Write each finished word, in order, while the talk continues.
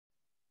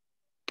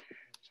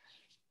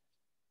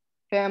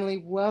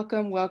Family,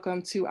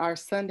 welcome to our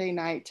Sunday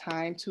night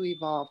Time to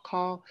Evolve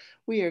call.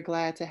 We are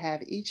glad to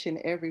have each and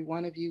every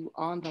one of you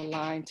on the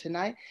line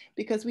tonight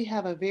because we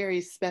have a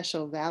very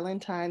special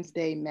Valentine's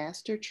Day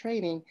Master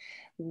Training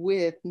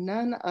with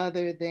none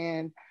other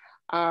than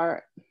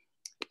our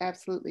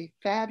absolutely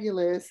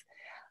fabulous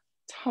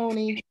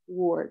Toni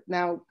Ward.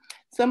 Now,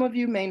 some of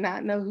you may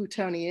not know who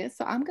Toni is,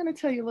 so I'm going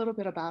to tell you a little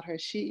bit about her.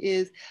 She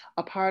is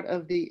a part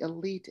of the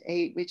Elite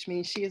Eight, which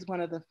means she is one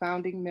of the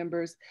founding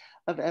members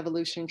of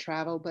Evolution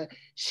Travel, but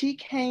she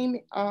came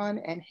on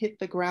and hit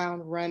the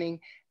ground running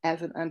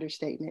as an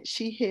understatement.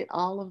 She hit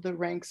all of the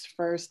ranks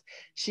first.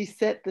 She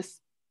set the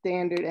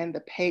standard and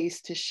the pace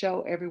to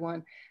show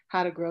everyone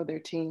how to grow their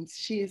teams.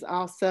 She is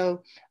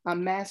also a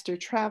master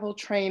travel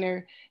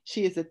trainer.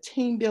 She is a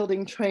team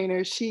building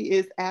trainer. She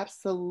is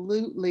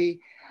absolutely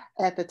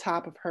at the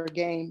top of her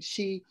game.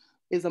 She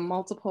is a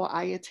multiple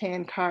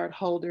IATAN card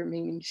holder,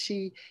 meaning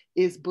she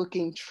is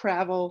booking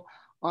travel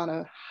on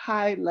a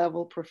high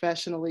level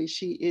professionally.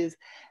 She is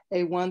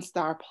a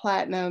one-star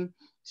platinum.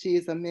 She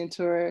is a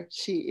mentor.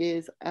 She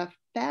is a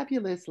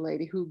fabulous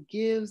lady who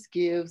gives,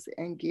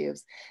 and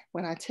gives.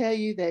 When I tell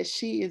you that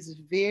she is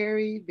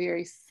very,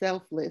 very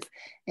selfless,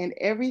 and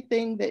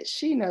everything that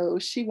she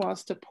knows, she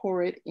wants to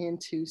pour it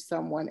into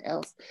someone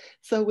else.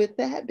 So with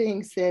that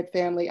being said,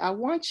 family, I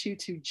want you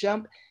to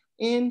jump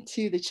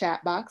into the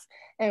chat box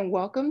and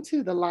welcome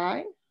to the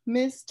line,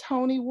 Miss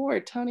Toni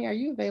Ward. Toni, are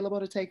you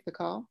available to take the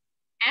call?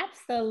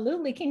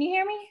 Absolutely. Can you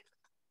hear me?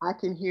 I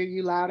can hear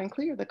you loud and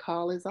clear. The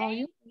call is all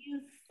you. Thank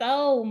you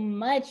so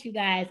much, you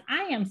guys.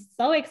 I am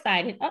so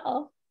excited.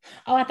 Uh-oh.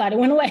 Oh, I thought it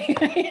went away.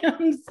 I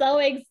am so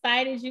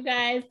excited, you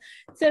guys,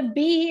 to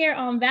be here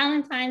on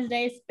Valentine's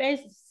Day,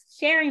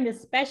 sharing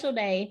this special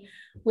day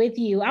with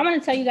you. I want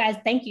to tell you guys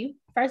thank you.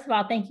 First of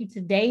all, thank you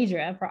to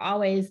Deidre for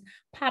always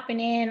popping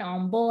in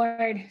on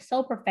board.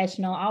 So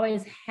professional.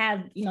 Always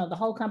have, the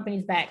whole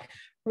company's back.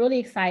 Really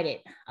excited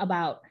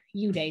about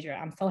you, Deidre.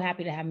 I'm so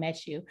happy to have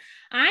met you.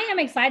 I am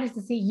excited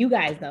to see you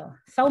guys, though,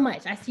 so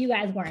much. I see you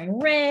guys wearing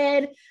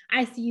red.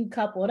 I see you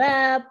coupled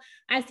up.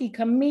 I see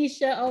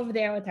Kamisha over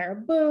there with her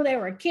boo. They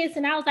were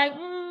kissing. I was like,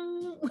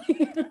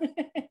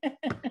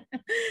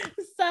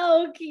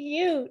 so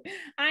cute.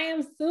 I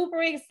am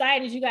super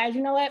excited, you guys.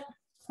 You know what?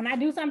 When I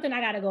do something,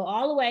 I got to go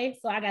all the way.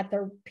 So I got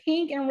the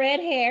pink and red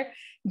hair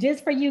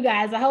just for you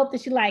guys. I hope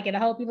that you like it. I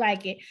hope you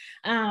like it.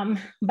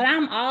 But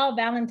I'm all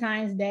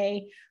Valentine's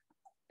Day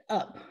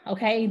up.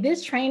 Okay.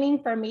 This training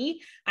for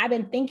me, I've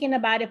been thinking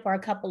about it for a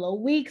couple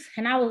of weeks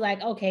and I was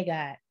like, okay,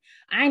 God,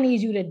 I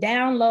need you to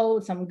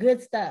download some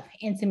good stuff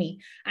into me.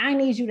 I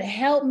need you to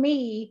help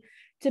me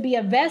to be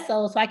a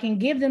vessel so I can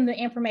give them the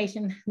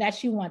information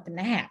that you want them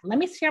to have. Let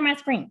me share my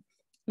screen.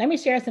 Let me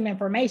share some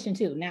information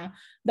too. Now,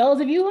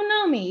 those of you who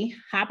know me,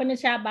 hop in the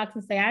chat box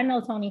and say, I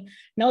know, Toni,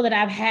 know that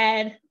I've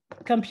had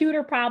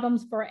computer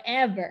problems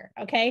forever.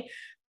 Okay.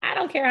 I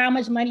don't care how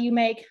much money you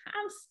make.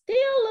 I'm still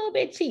a little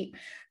bit cheap.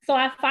 So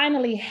I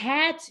finally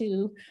had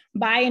to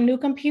buy a new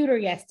computer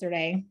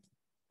yesterday.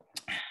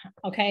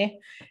 Okay.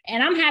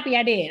 And I'm happy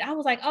I did. I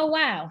was like, oh,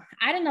 wow.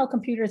 I didn't know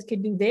computers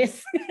could do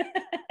this.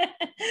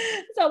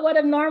 So what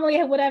if normally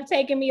it would have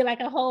taken me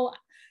like a whole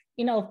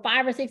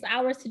 5 or 6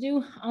 hours to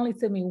do, only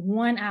took me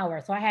 1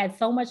 hour. So I had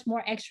so much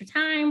more extra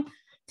time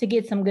to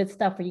get some good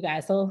stuff for you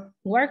guys. So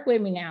work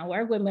with me now,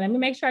 work with me. Let me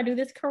make sure I do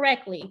this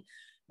correctly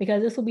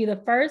because this will be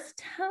the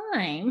first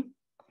time.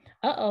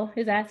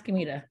 It's asking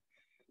me to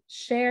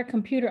share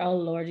computer. Oh,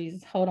 Lord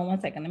Jesus. Hold on one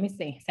second. Let me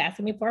see. It's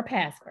asking me for a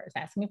password. It's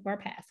asking me for a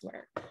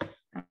password.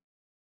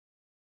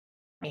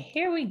 Okay,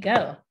 here we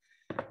go.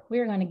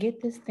 We're going to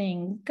get this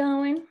thing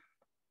going.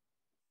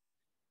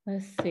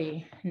 Let's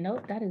see.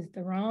 Nope, that is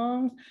the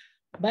wrong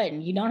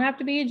button. You don't have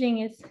to be a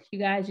genius, you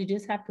guys. You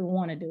just have to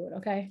want to do it,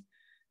 okay?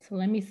 So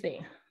let me see.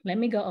 Let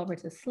me go over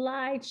to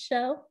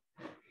slideshow.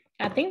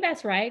 I think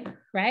that's right?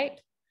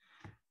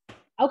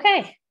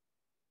 Okay.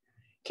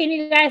 Can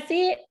you guys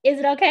see it? Is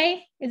it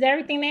okay? Is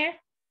everything there?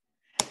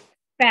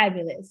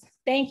 Fabulous.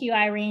 Thank you,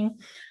 Irene.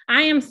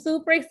 I am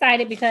super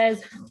excited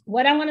because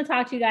what I want to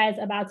talk to you guys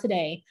about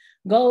today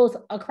goes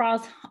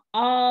across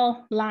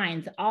all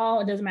lines.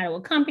 It doesn't matter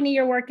what company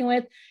you're working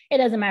with. It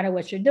doesn't matter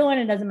what you're doing.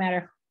 It does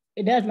matter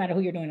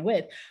who you're doing it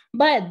with.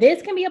 But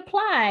this can be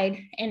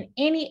applied in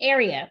any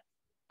area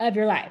of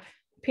your life,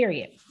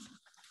 period.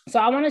 So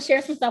I want to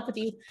share some stuff with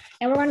you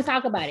and we're going to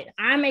talk about it.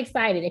 I'm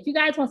excited. If you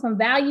guys want some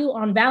value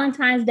on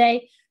Valentine's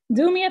Day,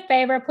 do me a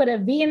favor, put a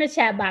V in the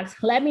chat box.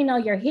 Let me know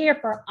you're here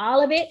for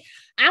all of it.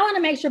 I want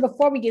to make sure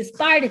before we get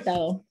started,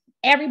 though,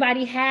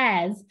 everybody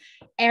has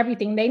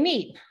everything they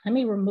need. Let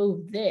me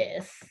remove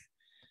this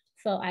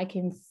so I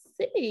can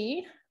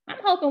see. I'm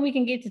hoping we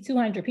can get to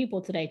 200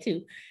 people today,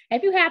 too.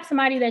 If you have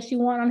somebody that you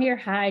want on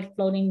here,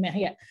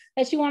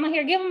 that you want on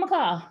here, give them a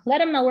call. Let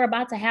them know we're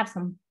about to have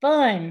some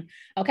fun.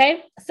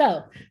 Okay,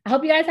 so I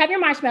hope you guys have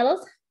your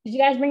marshmallows. Did you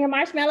guys bring your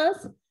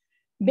marshmallows?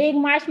 Big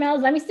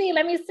marshmallows. Let me see.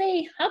 Okay,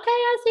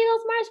 I see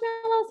those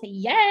marshmallows.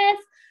 Yes.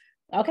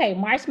 Okay,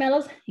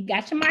 marshmallows. You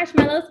got your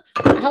marshmallows.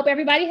 I hope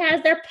everybody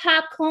has their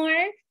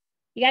popcorn.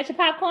 You got your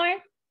popcorn?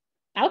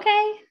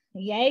 Okay.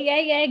 Yay,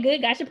 yay, yay.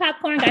 Good. Got your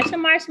popcorn, got your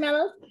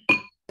marshmallows.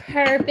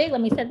 Perfect.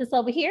 Let me set this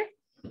over here.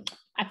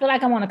 I feel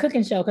like I'm on a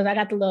cooking show because I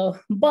got the little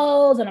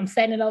bowls and I'm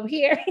setting it over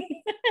here.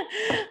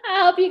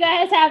 I hope you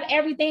guys have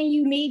everything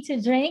you need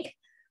to drink,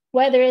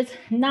 whether it's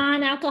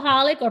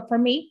non-alcoholic or for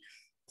me,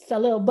 it's a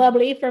little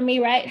bubbly for me,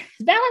 right? It's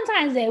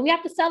Valentine's Day. We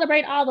have to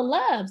celebrate all the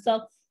love.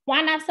 So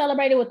why not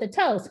celebrate it with the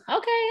toast?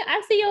 Okay,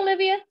 I see you,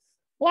 Olivia.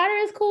 Water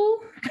is cool.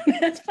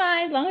 That's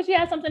fine, as long as you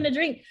have something to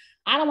drink.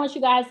 I don't want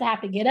you guys to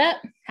have to get up.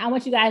 I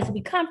want you guys to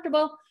be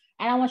comfortable.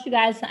 And I want you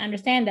guys to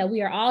understand that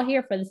we are all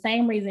here for the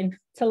same reason,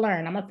 to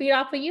learn. I'm going to feed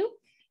off of you.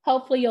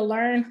 Hopefully you'll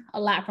learn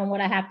a lot from what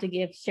I have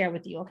to share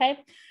with you, okay?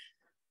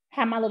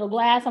 Have my little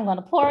glass. I'm going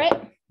to pour it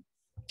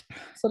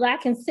so that I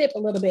can sip a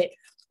little bit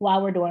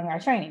while we're doing our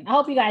training. I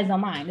hope you guys don't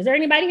mind. Is there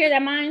anybody here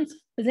that minds?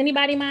 Does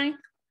anybody mind?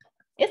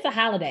 It's a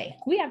holiday.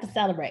 We have to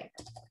celebrate.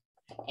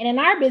 And in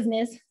our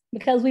business,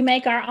 because we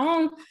make our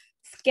own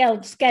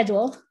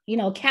schedule,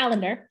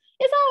 calendar,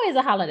 it's always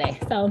a holiday.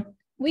 So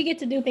we get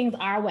to do things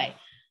our way.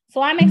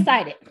 So I'm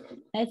excited.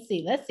 Let's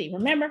see.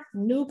 Remember,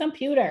 new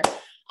computer.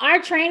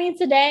 Our training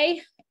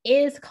today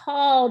is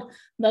called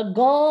the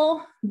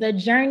goal, the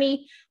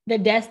journey, the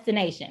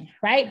destination,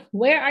 right?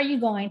 Where are you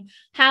going?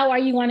 How are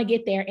you going to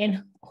get there?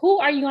 And who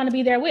are you going to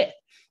be there with,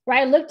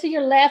 right? Look to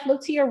your left,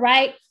 look to your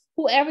right.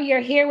 Whoever you're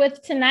here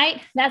with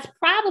tonight, that's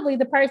probably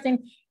the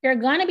person you're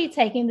going to be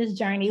taking this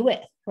journey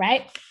with,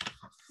 right?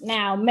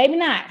 Now, maybe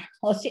not.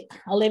 Well,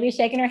 Olivia's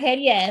shaking her head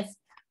yes.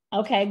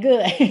 Okay,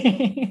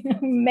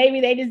 good. Maybe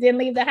they just didn't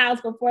leave the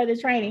house before the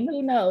training.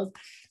 Who knows?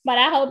 But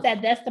I hope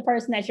that that's the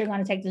person that you're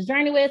going to take this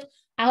journey with.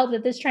 I hope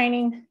that this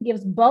training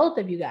gives both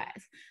of you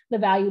guys the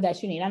value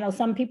that you need. I know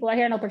some people are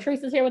here. I know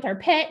Patrice is here with her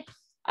pet.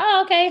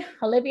 Oh, okay.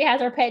 Olivia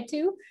has her pet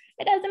too.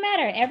 It doesn't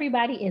matter.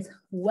 Everybody is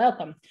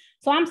welcome.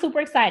 So I'm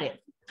super excited.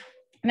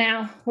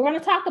 Now, we're going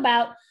to talk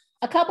about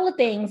a couple of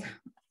things: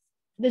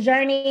 the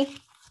journey,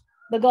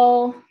 the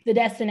goal, the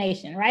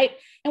destination, right?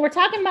 And we're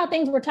talking about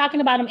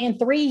them in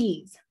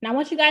threes. Now, I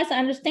want you guys to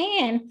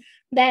understand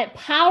that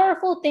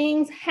powerful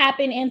things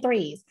happen in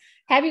threes.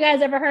 Have you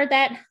guys ever heard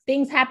that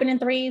things happen in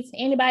threes?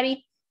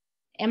 Anybody?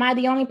 Am I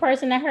the only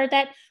person that heard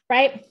that,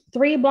 right?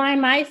 3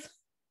 blind mice,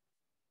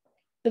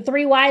 the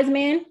 3 wise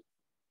men,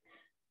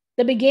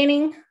 the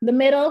beginning, the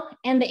middle,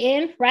 and the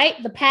end,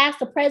 right? The past,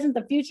 the present,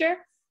 the future,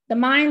 the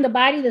mind, the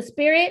body, the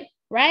spirit,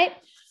 right?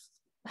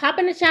 Hop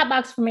in the chat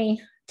box for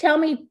me. Tell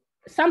me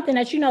something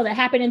that you know that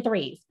happened in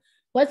threes.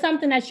 What's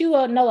something that you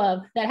know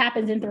of that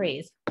happens in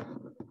threes?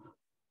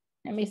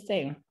 Let me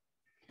see.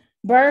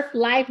 Birth,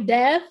 life,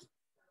 death.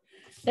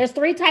 There's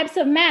 3 types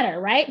of matter,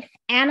 right?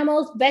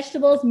 Animals,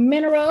 vegetables,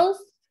 minerals.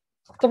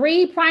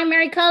 3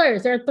 primary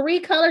colors. There are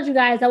 3 colors, you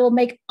guys, that will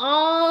make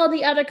all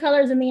the other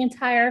colors in the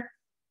entire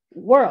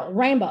world,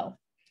 rainbow.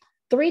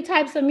 3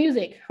 types of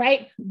music,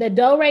 right? The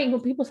do, re,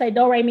 when people say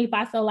do, re, mi,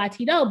 fa, sol, la,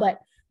 ti, do, but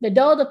the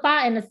do, the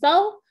fa, and the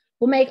sol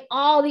will make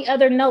all the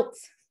other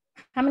notes.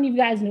 How many of you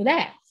guys knew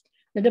that?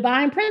 The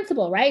divine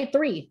principle, right?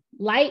 3,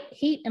 light,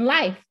 heat, and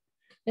life.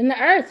 Then the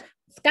earth,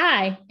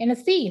 sky, and the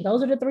sea.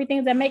 Those are the 3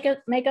 things that make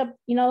up,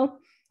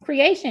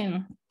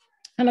 creation.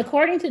 And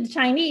according to the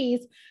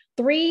Chinese,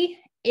 3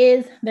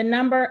 is the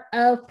number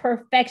of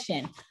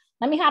perfection.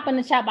 Let me hop in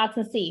the chat box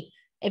and see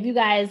if you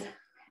guys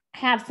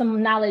have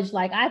some knowledge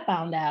like I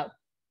found out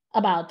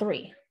about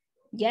 3.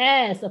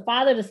 Yes, the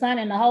Father, the Son,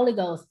 and the Holy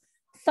Ghost.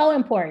 So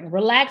important.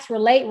 Relax,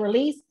 relate,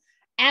 release.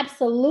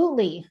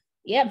 Absolutely.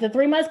 Yep, the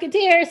 3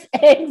 Musketeers.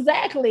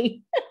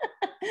 Exactly.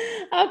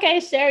 Okay,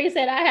 Sherry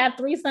said, I have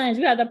 3 sons.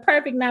 You have the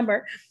perfect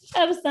number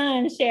of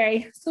sons,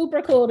 Sherry.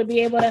 Super cool to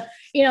be able to,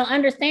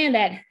 understand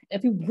that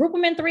if you group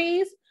them in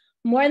 3s,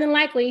 more than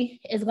likely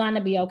it's going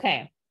to be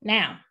okay.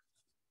 Now,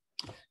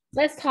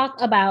 let's talk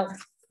about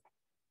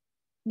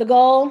the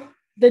goal,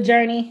 the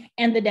journey,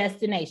 and the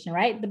destination,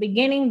 right? The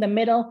beginning, the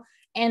middle,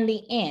 and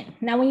the end.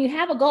 Now, when you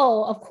have a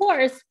goal, of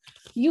course,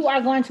 you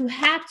are going to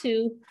have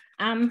to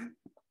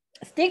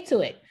stick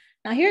to it.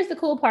 Now, here's the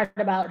cool part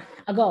about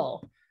a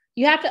goal.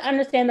 You have to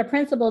understand the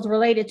principles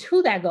related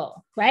to that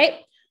goal,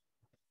 right?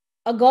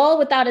 A goal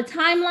without a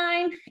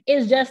timeline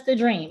is just a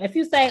dream. If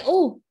you say,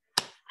 oh,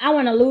 I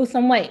want to lose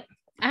some weight.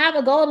 I have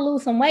a goal to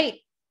lose some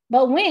weight,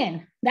 but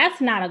when?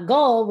 That's not a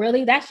goal,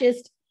 really. That's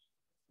just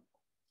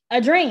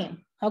a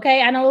dream,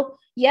 okay? I know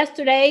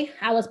yesterday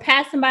I was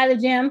passing by the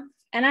gym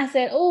and I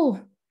said, oh,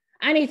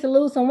 I need to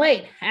lose some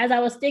weight, as I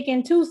was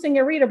sticking 2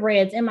 senorita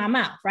breads in my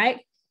mouth, right?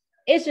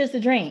 It's just a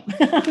dream.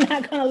 I'm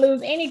not going to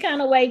lose any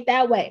kind of weight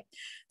that way.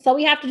 So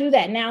we have to do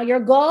that. Now, your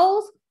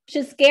goals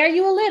should scare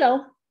you a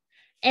little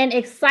and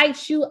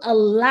excite you a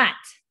lot,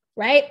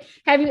 right?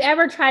 Have you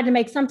ever tried to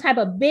make some type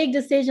of big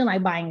decision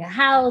like buying a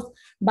house,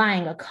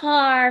 buying a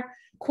car,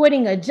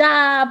 quitting a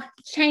job,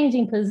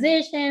 changing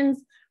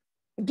positions,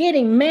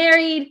 getting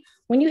married?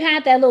 When you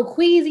have that little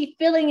queasy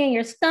feeling in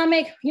your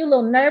stomach, you're a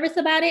little nervous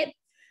about it.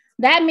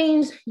 That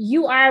means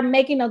you are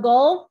making a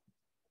goal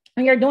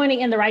and you're doing it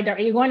in the right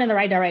direction. You're going in the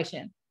right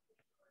direction.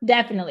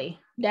 Definitely.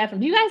 Do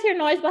you guys hear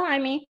noise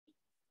behind me?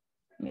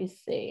 Let me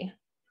see.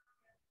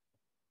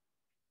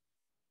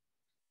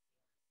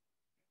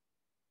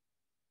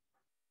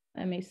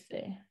 Let me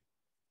see.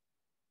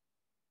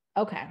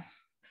 Okay.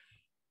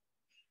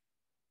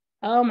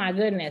 Oh my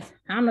goodness.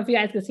 I don't know if you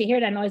guys can hear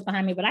that noise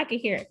behind me, but I can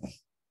hear it.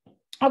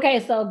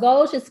 Okay, so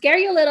goals should scare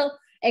you a little,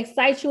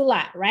 excite you a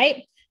lot,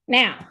 right?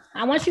 Now,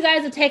 I want you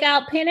guys to take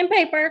out pen and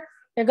paper.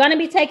 You're going to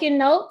be taking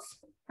notes.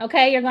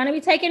 Okay, you're going to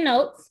be taking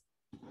notes.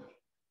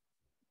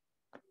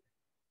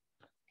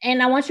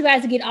 And I want you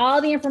guys to get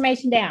all the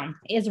information down.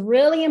 It's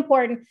really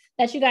important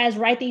that you guys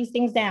write these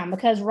things down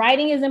because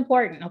writing is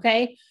important,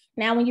 okay?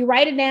 Now, when you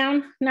write it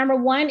down, number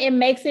one, it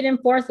makes it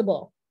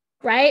enforceable,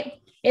 right?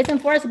 It's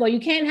enforceable.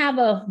 You can't have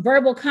a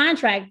verbal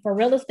contract for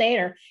real estate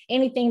or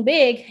anything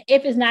big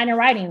if it's not in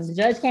writing. The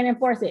judge can't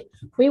enforce it.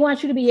 We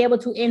want you to be able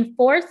to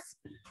enforce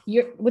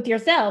with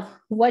yourself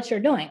what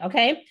you're doing,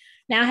 okay?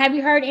 Now, have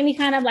you heard any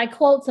kind of like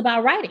quotes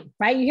about writing,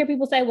 right? You hear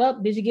people say,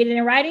 well, did you get it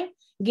in writing?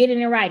 Get it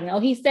in writing. Oh,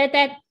 he said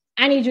that.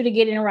 I need you to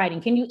get it in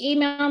writing. Can you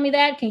email me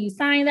that? Can you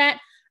sign that?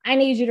 I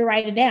need you to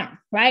write it down,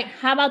 right?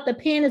 How about the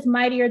pen is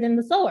mightier than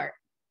the sword?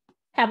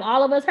 Have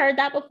all of us heard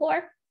that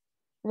before?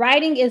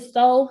 Writing is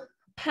so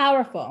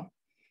powerful.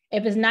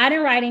 If it's not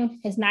in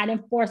writing, it's not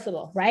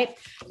enforceable, right?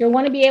 You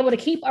want to be able to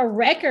keep a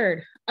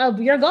record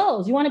of your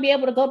goals. You want to be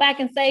able to go back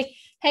and say,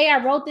 hey,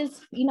 I wrote this,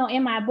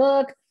 in my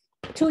book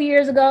 2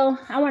 years ago.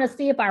 I want to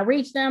see if I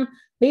reached them.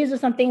 These are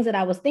some things that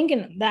I was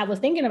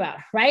thinking about,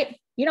 right?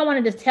 You don't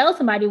want to just tell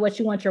somebody what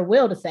you want your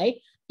will to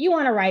say. You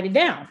want to write it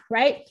down,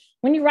 right?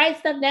 When you write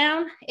stuff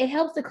down, it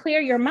helps to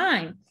clear your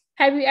mind.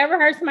 Have you ever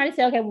heard somebody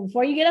say, okay, well,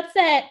 before you get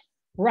upset,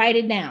 write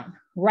it down.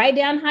 Write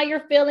down how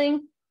you're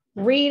feeling,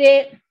 read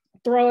it,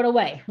 throw it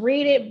away,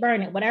 read it,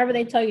 burn it, whatever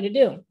they tell you to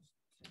do.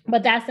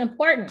 But that's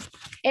important.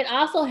 It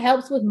also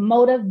helps with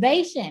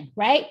motivation,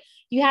 right?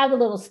 You have the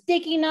little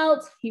sticky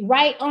notes, you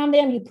write on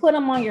them, you put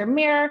them on your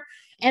mirror,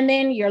 and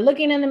then you're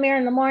looking in the mirror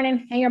in the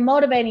morning and you're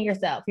motivating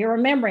yourself. You're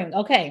remembering,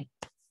 okay,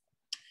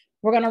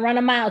 we're going to run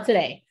a mile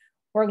today.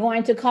 We're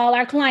going to call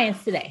our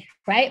clients today,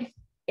 right?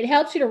 It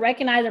helps you to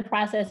recognize and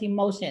process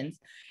emotions,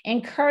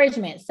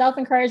 encouragement,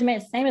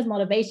 self-encouragement, same as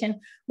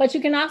motivation, but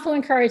you can also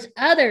encourage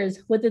others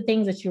with the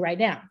things that you write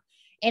down.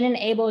 It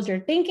enables your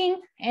thinking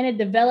and it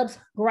develops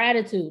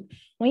gratitude.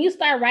 When you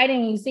start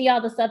writing and you see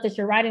all the stuff that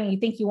you're writing and you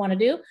think you want to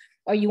do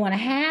or you want to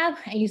have,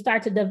 and you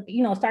start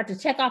to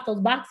check off those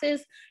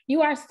boxes,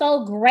 you are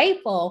so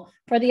grateful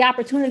for the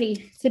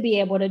opportunity to be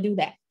able to do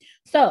that.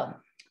 So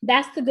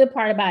that's the good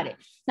part about it.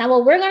 Now,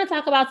 what we're going to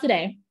talk about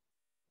today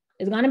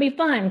is going to be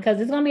fun because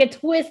there's going to be a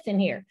twist in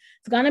here.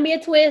 It's going to be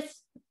a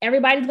twist.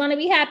 Everybody's going to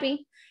be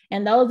happy.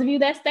 And those of you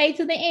that stay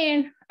to the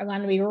end are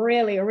going to be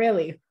really,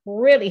 really,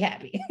 really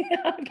happy.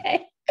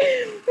 Okay.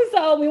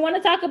 So we want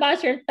to talk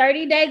about your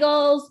 30-day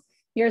goals,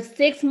 your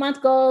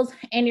 6-month goals,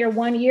 and your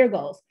 1-year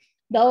goals.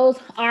 Those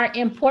are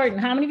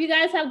important. How many of you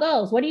guys have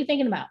goals? What are you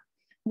thinking about?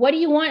 What do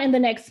you want in the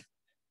next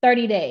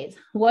 30 days?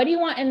 What do you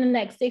want in the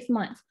next 6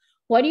 months?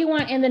 What do you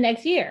want in the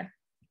next year?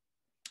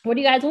 What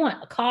do you guys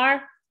want? A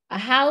car, a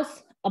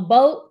house, a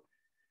boat,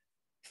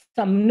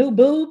 some new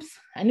boobs,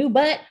 a new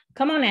butt?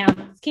 Come on now,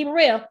 let's keep it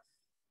real.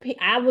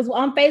 I was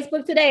on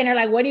Facebook today and they're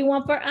like, what do you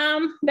want for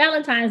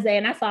Valentine's Day?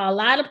 And I saw a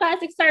lot of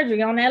plastic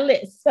surgery on that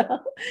list. So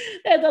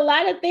there's a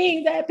lot of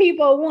things that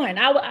people want.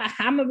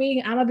 I'm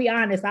gonna be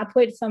honest. I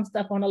put some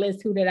stuff on the list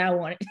too that I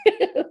wanted.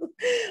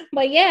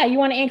 But yeah, you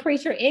want to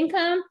increase your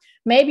income.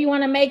 Maybe you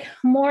want to make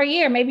more a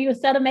year. Maybe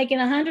instead of making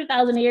 $100,000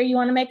 a year, you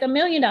want to make $1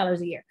 million a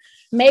year.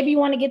 Maybe you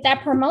want to get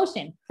that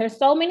promotion. There's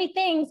so many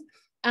things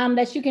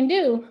that you can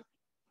do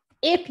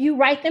if you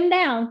write them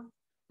down,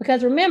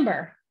 because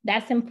remember,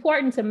 that's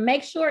important to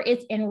make sure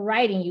it's in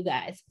writing, you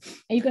guys,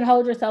 and you can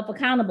hold yourself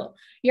accountable.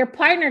 Your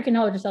partner can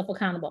hold yourself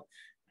accountable.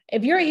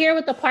 If you're here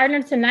with a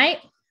partner tonight,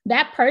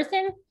 that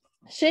person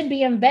should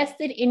be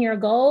invested in your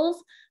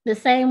goals the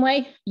same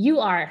way you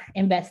are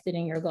invested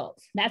in your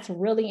goals. That's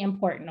really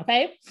important,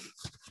 okay?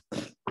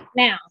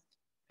 Now,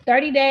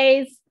 30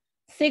 days,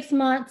 6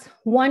 months,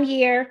 1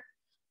 year.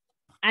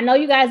 I know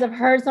you guys have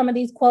heard some of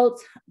these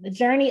quotes. The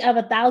journey of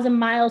 1,000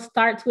 miles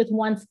starts with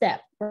 1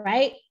 step,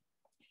 right?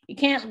 You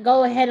can't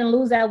go ahead and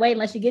lose that weight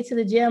unless you get to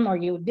the gym or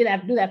you do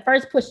that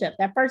first push-up,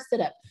 that first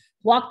sit-up,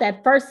 walk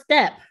that first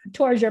step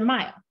towards your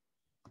mile.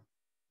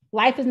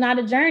 Life is not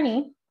a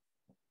journey.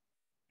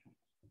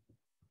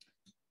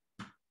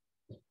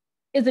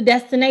 It's a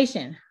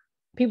destination.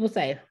 People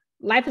say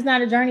life is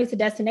not a journey, it's a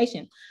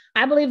destination.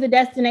 I believe the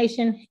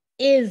destination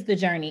is the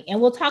journey. And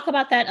we'll talk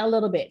about that a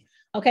little bit.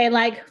 Okay,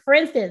 like for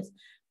instance,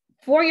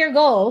 for your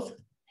goals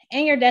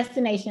and your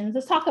destinations,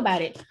 let's talk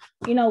about it.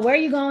 Where are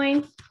you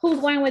going? Who's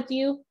going with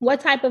you? What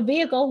type of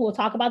vehicle? We'll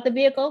talk about the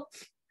vehicle.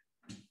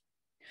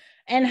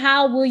 And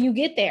how will you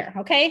get there?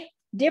 Okay.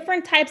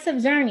 Different types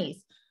of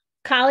journeys.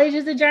 College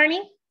is a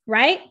journey,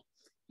 right?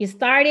 You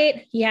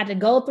started, you had to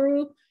go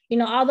through,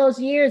 all those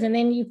years, and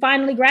then you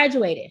finally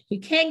graduated. You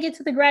can't get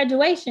to the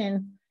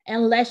graduation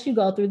unless you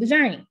go through the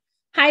journey.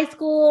 High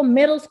school,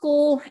 middle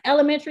school,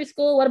 elementary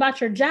school. What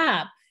about your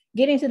job?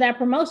 Getting to that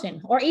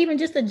promotion, or even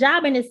just a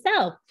job in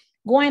itself,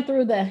 going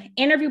through the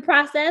interview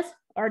process,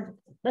 or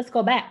let's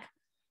go back.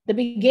 The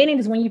beginning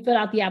is when you fill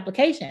out the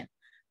application.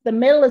 The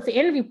middle is the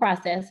interview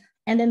process.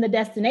 And then the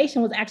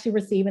destination was actually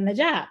receiving the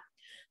job.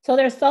 So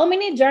there's so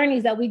many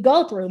journeys that we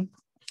go through,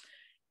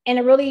 and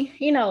it really,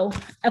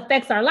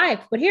 affects our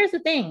life. But here's the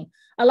thing.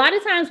 A lot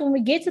of times when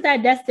we get to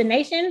that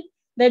destination,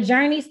 the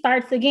journey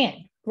starts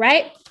again,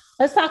 right?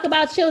 Let's talk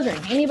about children.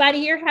 Anybody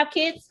here have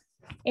kids?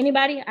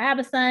 Anybody? I have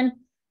a son.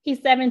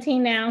 He's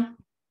 17 now.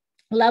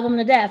 Love him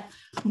to death.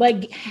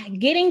 But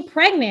getting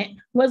pregnant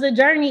was a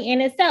journey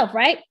in itself,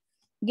 right?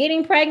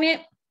 Getting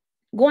pregnant,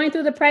 going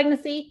through the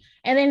pregnancy,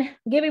 and then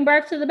giving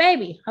birth to the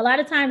baby. A lot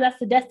of times that's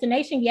the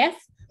destination. Yes,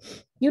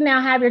 you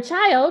now have your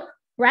child,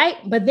 right?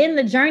 But then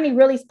the journey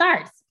really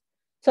starts.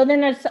 So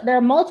then there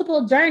are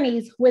multiple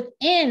journeys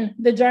within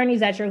the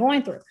journeys that you're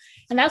going through.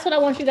 And that's what I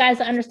want you guys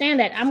to understand,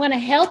 that I'm going to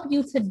help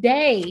you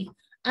today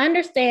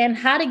understand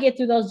how to get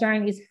through those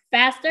journeys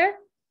faster,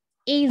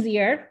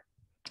 easier,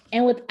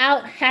 and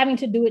without having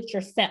to do it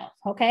yourself,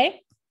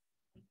 okay?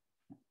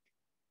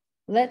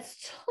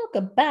 Let's talk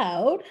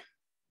about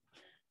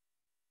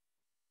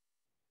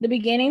the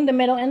beginning, the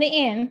middle, and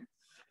the end.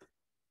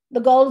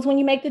 The goal is when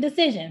you make the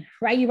decision,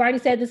 right? You've already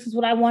said, this is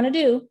what I want to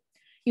do.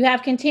 You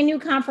have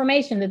continued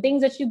confirmation, the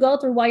things that you go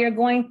through while you're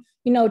going,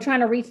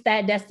 trying to reach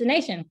that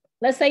destination.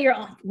 Let's say you're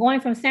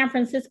going from San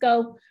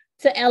Francisco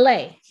to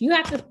LA. You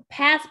have to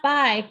pass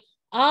by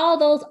all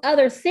those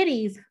other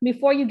cities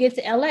before you get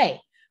to LA,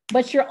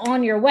 but you're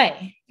on your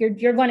way.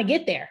 You're going to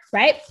get there,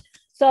 right?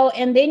 So,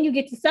 and then you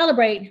get to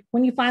celebrate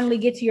when you finally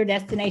get to your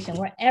destination,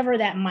 wherever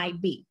that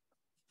might be.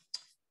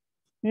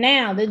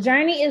 Now, the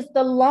journey is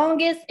the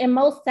longest and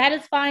most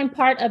satisfying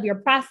part of your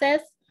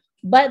process,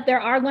 but there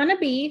are going to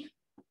be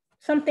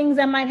some things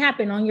that might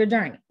happen on your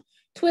journey.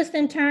 Twists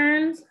and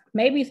turns,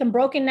 maybe some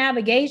broken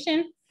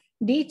navigation,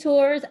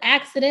 detours,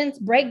 accidents,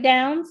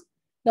 breakdowns.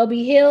 There'll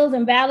be hills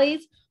and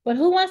valleys, but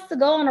who wants to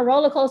go on a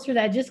roller coaster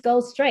that just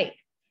goes straight?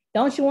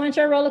 Don't you want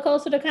your roller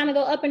coaster to kind of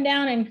go up and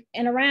down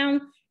and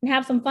around and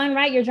have some fun,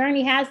 right? Your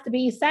journey has to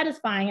be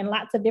satisfying in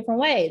lots of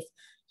different ways.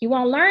 You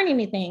won't learn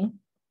anything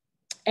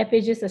if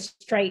it's just a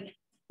straight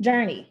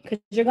journey, because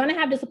you're going to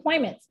have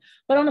disappointments.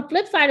 But on the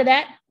flip side of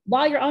that,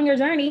 while you're on your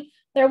journey,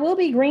 there will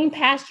be green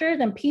pastures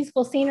and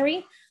peaceful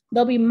scenery.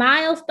 There'll be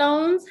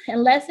milestones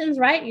and lessons,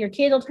 right? Your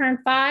kid will turn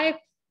 5,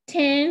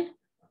 10,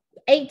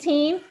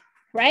 18,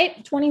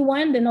 right?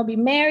 21, then they'll be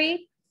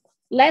married.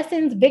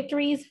 Lessons,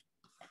 victories.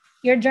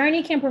 Your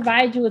journey can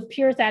provide you with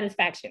pure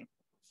satisfaction.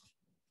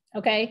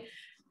 Okay.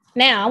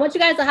 Now, I want you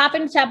guys to hop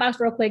in the chat box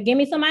real quick. Give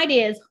me some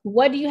ideas.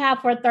 What do you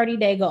have for a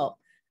 30-day goal?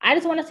 I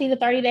just want to see the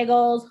 30-day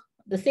goals.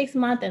 The 6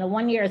 month and the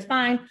 1 year is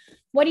fine.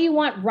 What do you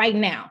want right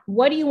now?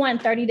 What do you want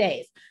in 30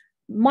 days?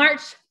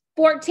 March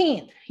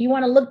 14th, you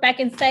want to look back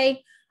and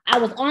say, I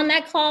was on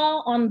that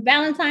call on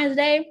Valentine's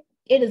Day.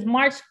 It is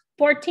March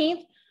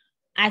 14th.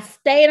 I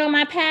stayed on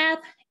my path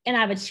and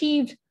I've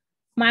achieved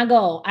my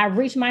goal. I've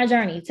reached my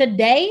journey.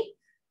 Today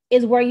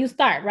is where you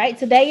start, right?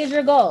 Today is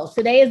your goal.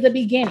 Today is the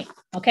beginning,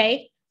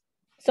 okay?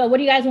 So what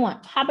do you guys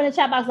want? Hop in the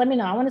chat box. Let me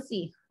know. I want to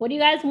see. What do you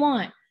guys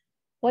want?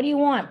 What do you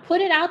want?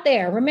 Put it out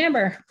there.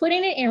 Remember,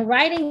 putting it in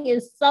writing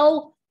is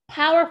so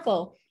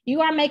powerful.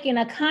 You are making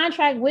a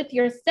contract with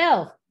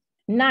yourself.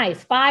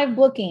 Nice. 5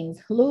 bookings,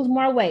 lose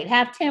more weight,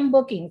 have 10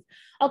 bookings.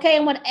 Okay.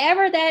 And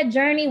whatever that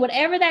journey,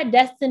 whatever that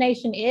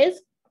destination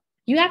is,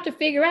 you have to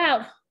figure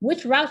out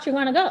which route you're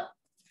going to go.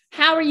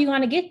 How are you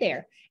going to get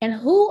there? And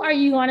who are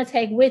you going to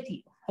take with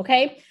you?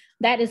 Okay.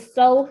 That is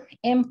so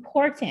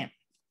important.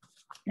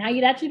 Now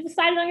that you've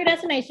decided on your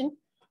destination,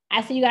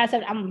 I see you guys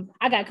have,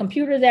 I got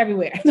computers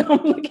everywhere. So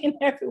I'm looking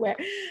everywhere.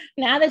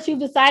 Now that you've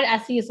decided, I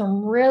see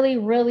some really,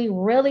 really,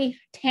 really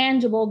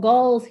tangible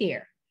goals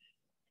here.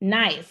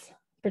 Nice.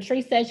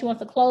 Patrice said she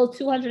wants to close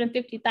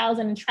 $250,000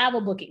 in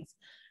travel bookings.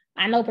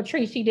 I know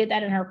Patrice, she did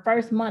that in her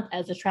first month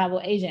as a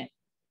travel agent.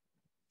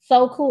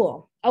 So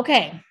cool.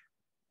 Okay.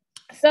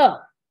 So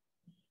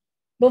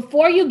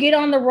before you get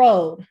on the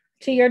road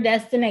to your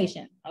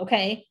destination,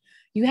 okay,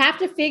 you have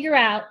to figure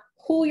out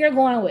who you're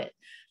going with.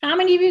 How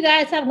many of you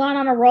guys have gone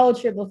on a road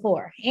trip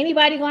before?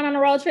 Anybody gone on a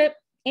road trip?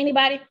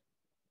 Anybody?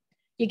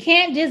 You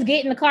can't just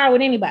get in the car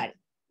with anybody,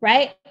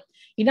 right?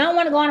 You don't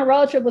want to go on a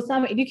road trip with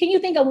somebody. Can you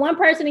think of one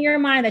person in your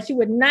mind that you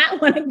would not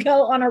want to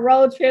go on a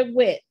road trip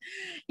with?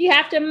 You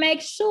have to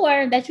make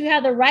sure that you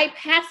have the right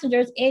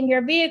passengers in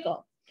your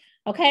vehicle.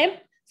 Okay.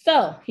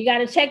 So you got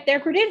to check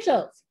their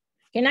credentials.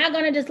 You're not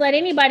going to just let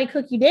anybody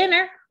cook you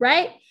dinner,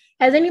 right?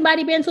 Has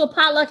anybody been to a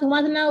potluck and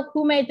want to know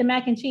who made the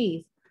mac and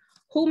cheese?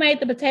 Who made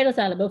the potato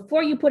salad?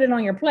 Before you put it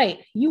on your plate,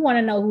 you want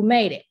to know who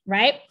made it,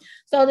 right?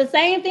 So the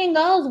same thing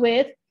goes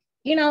with,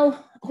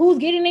 who's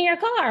getting in your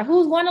car,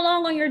 who's going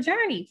along on your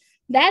journey.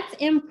 That's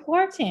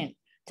important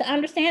to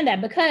understand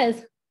that,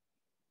 because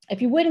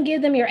if you wouldn't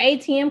give them your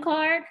ATM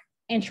card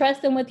and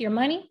trust them with your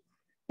money,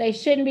 they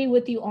shouldn't be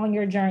with you on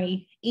your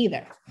journey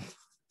either.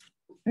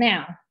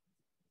 Now,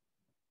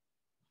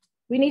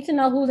 we need to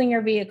know who's in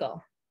your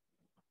vehicle,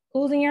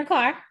 who's in your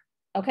car,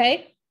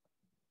 okay?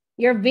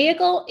 Your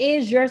vehicle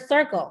is your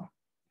circle.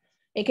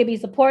 It could be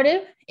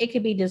supportive, it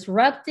could be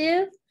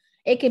disruptive,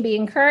 it can be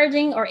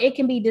encouraging, or it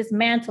can be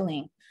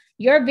dismantling.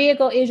 Your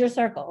vehicle is your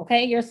circle,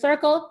 okay? Your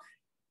circle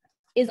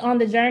is on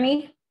the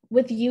journey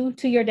with you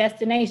to your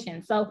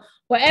destination. So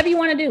whatever you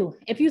want to do,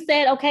 if you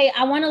said, okay,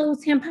 I want to lose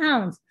 10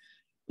 pounds,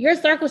 your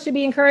circle should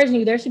be encouraging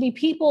you. There should be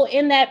people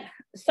in that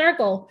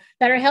circle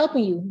that are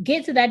helping you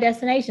get to that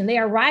destination. They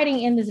are riding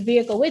in this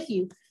vehicle with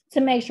you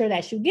to make sure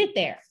that you get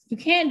there. You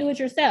can't do it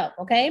yourself,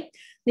 okay?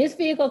 This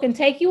vehicle can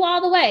take you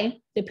all the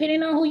way,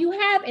 depending on who you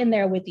have in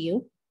there with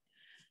you,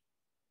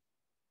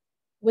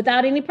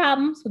 without any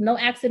problems, with no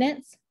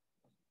accidents,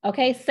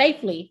 okay,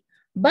 safely.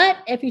 But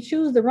if you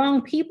choose the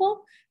wrong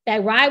people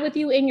that ride with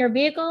you in your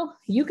vehicle,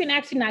 you can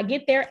actually not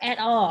get there at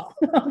all,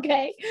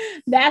 okay?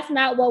 That's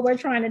not what we're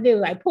trying to do.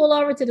 Like, pull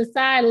over to the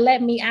side,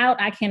 let me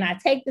out. I cannot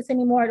take this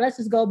anymore. Let's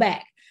just go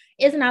back.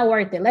 It's not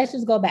worth it. Let's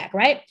just go back,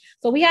 right?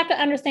 So we have to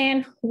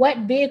understand, what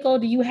vehicle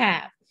do you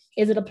have?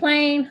 Is it a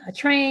plane, a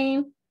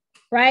train,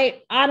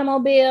 right?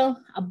 Automobile,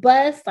 a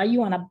bus? Are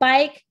you on a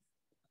bike,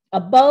 a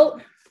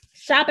boat,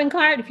 shopping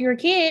cart? If you're a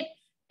kid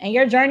and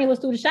your journey was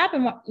through the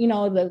shopping,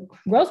 the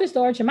grocery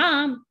store with your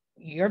mom,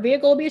 your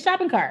vehicle will be a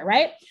shopping cart,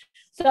 right?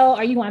 So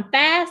are you going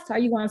fast? Are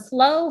you going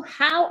slow?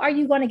 How are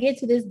you going to get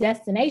to this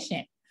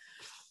destination?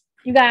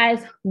 You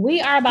guys,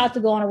 we are about to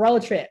go on a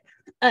road trip.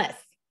 Us.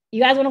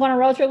 You guys want to go on a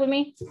road trip with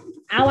me?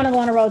 I want to go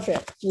on a road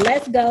trip.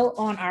 Let's go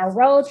on our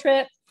road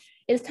trip.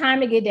 It's time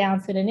to get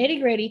down to the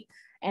nitty gritty,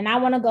 and I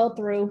want to go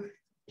through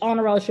on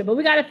a road trip, but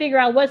we got to figure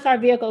out what's our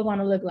vehicle going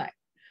to look like.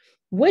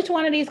 Which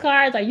one of these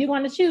cars are you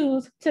going to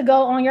choose to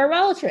go on your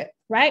road trip,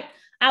 right?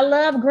 I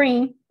love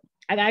green.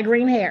 I got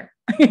green hair,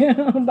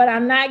 but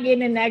I'm not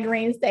getting in that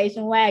green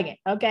station wagon,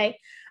 okay?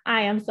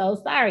 I am so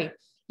sorry.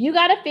 You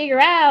got to figure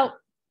out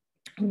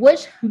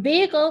which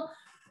vehicle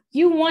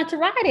you want to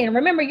ride in.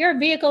 Remember, your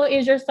vehicle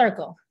is your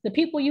circle. The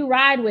people you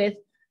ride with,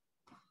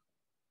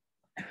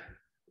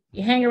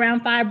 you hang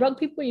around 5 broke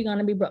people, you're going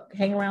to be broke.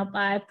 Hang around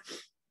 5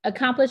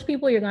 accomplished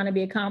people, you're going to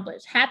be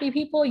accomplished. Happy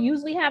people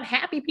usually have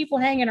happy people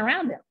hanging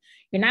around them.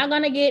 You're not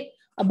going to get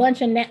a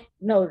bunch of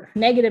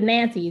negative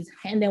Nancys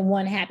and then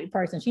one happy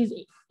person. She's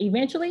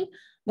eventually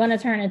going to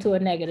turn into a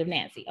negative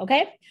Nancy,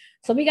 okay?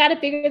 So we got to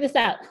figure this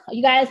out.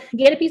 You guys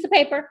get a piece of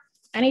paper.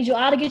 I need you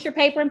all to get your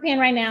paper and pen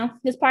right now.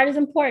 This part is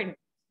important.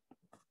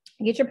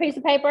 Get your piece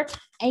of paper,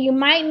 and you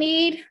might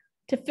need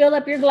to fill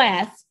up your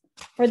glass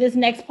for this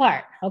next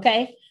part,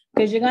 okay?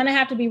 Because you're going to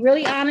have to be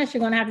really honest.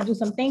 You're going to have to do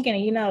some thinking,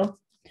 and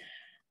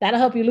that'll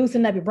help you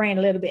loosen up your brain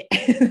a little bit.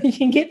 You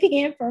can get the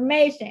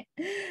information.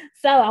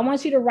 So I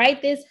want you to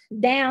write this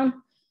down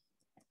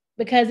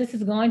because this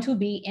is going to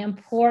be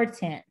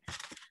important.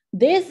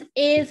 This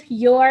is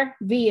your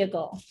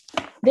vehicle.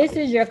 This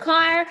is your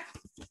car.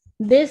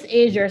 This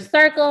is your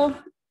circle.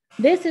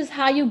 This is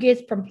how you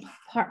get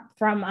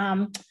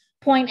from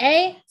point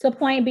A to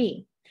point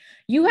B.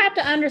 You have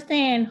to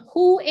understand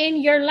who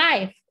in your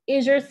life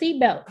is your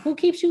seatbelt, who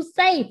keeps you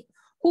safe,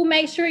 who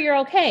makes sure you're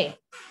okay.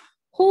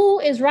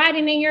 Who is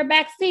riding in your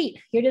back seat?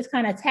 You're just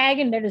kind of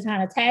tagging. They're just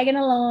kind of tagging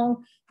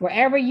along.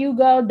 Wherever you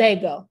go, they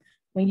go.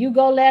 When you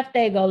go left,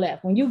 they go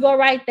left. When you go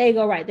right, they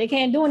go right. They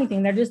can't do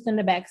anything. They're just in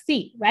the back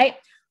seat, right?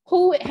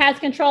 Who has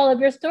control of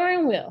your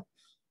steering wheel?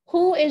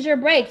 Who is your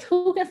brakes?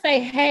 Who can say,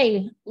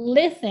 hey,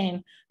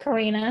 listen,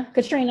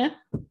 Katrina,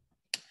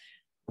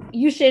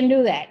 you shouldn't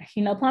do that.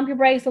 Pump your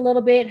brakes a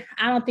little bit.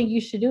 I don't think you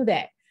should do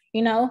that.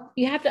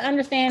 You have to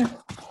understand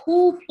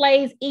who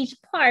plays each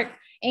part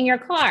in your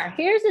car.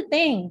 Here's the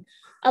thing.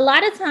 A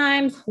lot of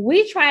times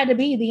we try to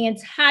be the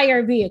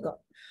entire vehicle.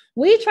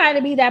 We try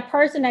to be that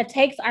person that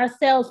takes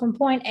ourselves from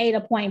point A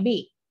to point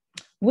B.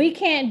 We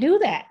can't do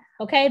that.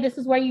 Okay. This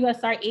is where you gotta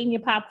start eating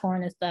your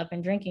popcorn and stuff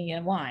and drinking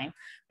your wine,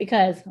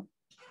 because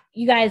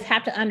you guys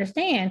have to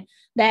understand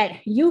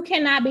that you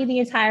cannot be the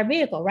entire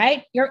vehicle,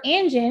 right? Your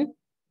engine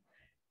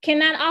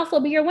cannot also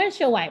be your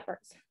windshield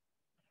wipers.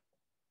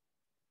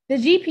 The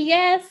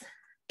GPS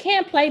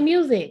can't play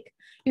music.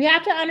 You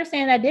have to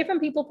understand that different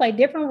people play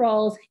different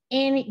roles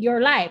in your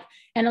life.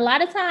 And a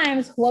lot of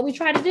times what we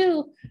try to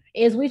do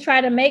is we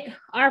try to make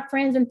our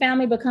friends and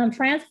family become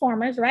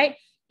transformers, right?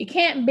 You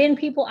can't bend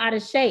people out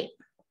of shape.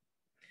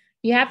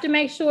 You have to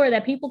make sure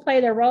that people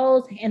play their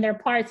roles and their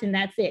parts, and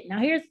that's it. Now,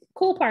 here's the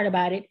cool part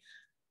about it.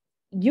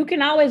 You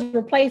can always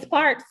replace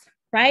parts,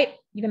 right?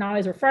 You can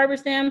always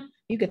refurbish them.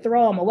 You could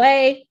throw them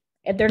away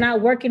if they're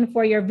not working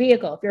for your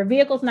vehicle. If your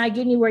vehicle's not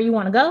getting you where you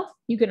want to go,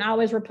 you can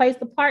always replace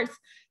the parts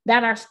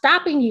that are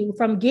stopping you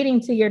from getting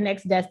to your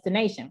next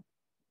destination,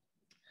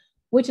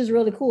 which is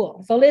really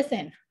cool. So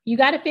listen, you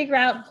got to figure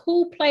out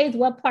who plays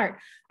what part.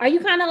 Are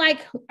you kind of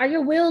like, are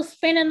your wheels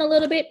spinning a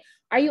little bit?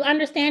 Are you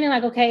understanding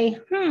like, okay,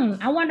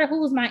 I wonder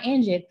who's my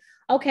engine?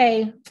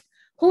 Okay,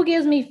 who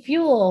gives me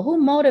fuel?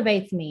 Who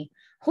motivates me?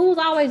 Who's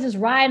always just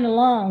riding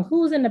along?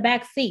 Who's in the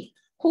back seat?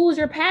 Who's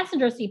your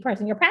passenger seat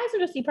person? Your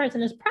passenger seat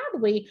person is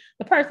probably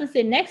the person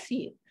sitting next to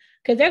you,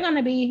 because they're going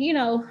to be,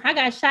 I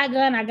got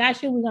shotgun, I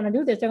got you, we're going to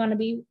do this. They're going to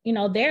be,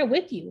 there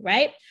with you,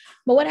 right?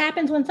 But what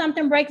happens when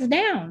something breaks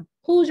down?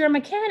 Who's your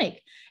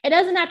mechanic? It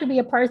doesn't have to be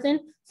a person.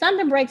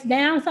 Something breaks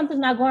down, something's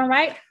not going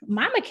right.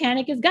 My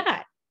mechanic is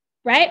God,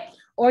 right?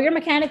 Or your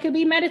mechanic could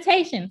be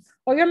meditation,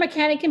 or your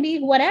mechanic can be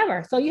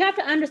whatever. So you have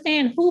to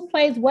understand who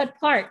plays what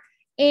part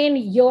in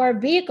your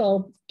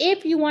vehicle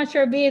if you want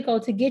your vehicle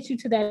to get you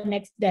to that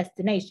next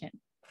destination.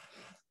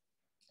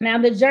 Now,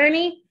 the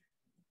journey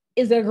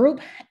is a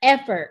group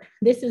effort.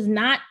 This is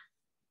not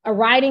a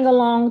riding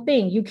along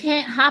thing. You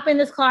can't hop in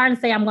this car and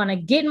say, I'm going to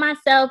get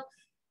myself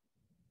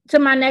to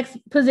my next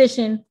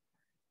position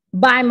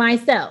by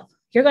myself.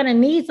 You're going to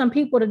need some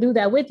people to do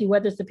that with you,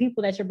 whether it's the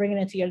people that you're bringing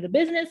into your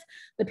business,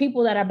 the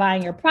people that are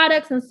buying your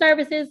products and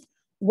services,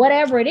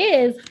 whatever it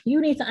is,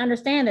 you need to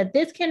understand that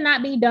this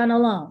cannot be done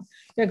alone.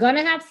 You're going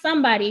to have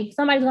somebody's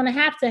going to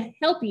have to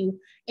help you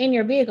in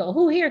your vehicle.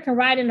 Who here can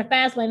ride in the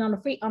fast lane on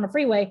the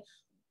freeway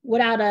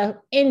without an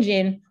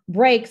engine,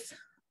 brakes,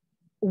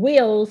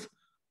 wheels,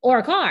 or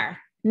a car?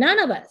 None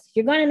of us.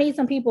 You're going to need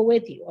some people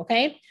with you,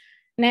 okay?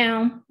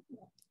 Now,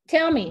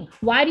 tell me,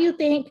 why do you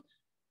think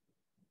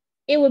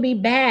it would be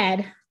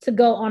bad to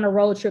go on a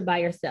road trip by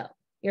yourself?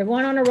 You're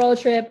going on a road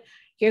trip.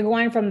 You're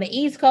going from the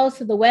East Coast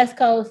to the West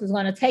Coast. It's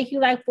going to take you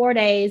like 4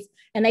 days.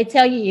 And they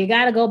tell you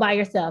got to go by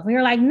yourself. And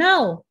you're like,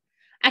 no,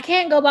 I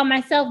can't go by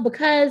myself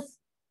because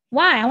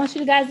why? I want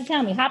you guys to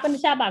tell me. Hop in the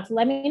chat box.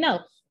 Let me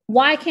know.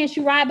 Why can't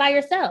you ride by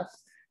yourself?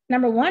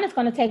 Number one, it's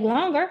going to take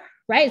longer,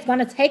 right? It's going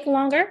to take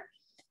longer.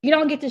 You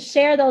don't get to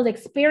share those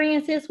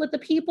experiences with the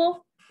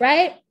people,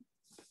 right?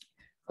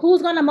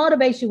 Who's going to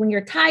motivate you when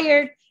you're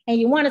tired and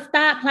you want to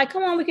stop? Like,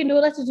 come on, we can do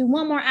it. Let's just do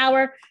one more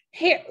hour.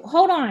 Here,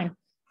 hold on.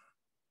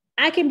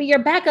 I can be your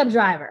backup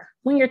driver.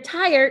 When you're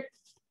tired,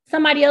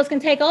 somebody else can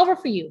take over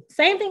for you.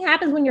 Same thing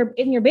happens when you're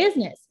in your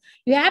business.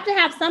 You have to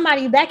have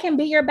somebody that can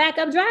be your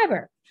backup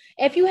driver.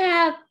 If you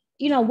have,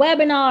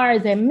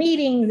 webinars and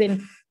meetings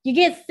and you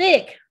get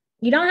sick,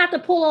 you don't have to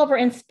pull over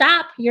and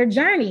stop your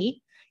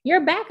journey.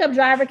 Your backup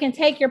driver can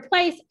take your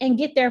place and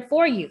get there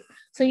for you.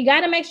 So you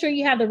got to make sure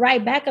you have the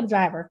right backup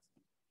driver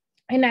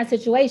in that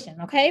situation,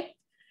 okay?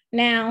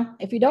 Now,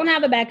 if you don't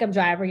have a backup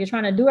driver, you're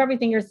trying to do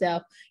everything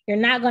yourself, you're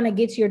not going to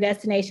get to your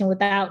destination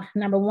without,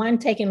 number one,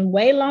 taking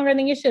way longer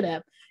than you should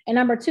have. And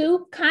number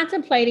two,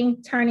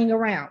 contemplating turning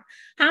around.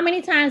 How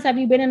many times have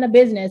you been in a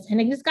business and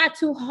it just got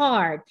too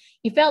hard?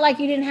 You felt like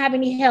you didn't have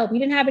any help. You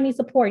didn't have any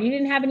support. You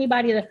didn't have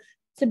anybody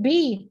to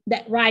be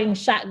that riding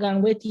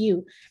shotgun with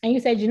you. And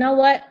you said, you know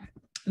what?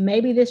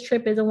 Maybe this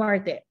trip isn't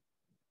worth it.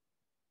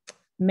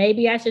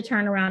 Maybe I should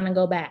turn around and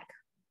go back.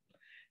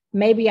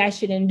 Maybe I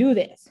shouldn't do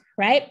this,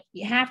 right?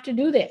 You have to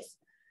do this.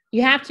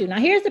 You have to. Now,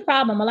 here's the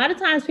problem. A lot of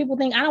times people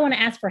think, I don't want to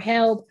ask for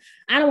help.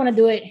 I don't want to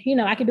do it.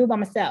 I can do it by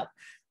myself.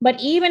 But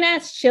even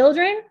as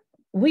children,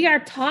 we are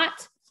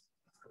taught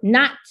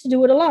not to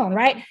do it alone,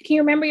 right? Can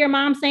you remember your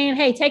mom saying,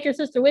 hey, take your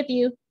sister with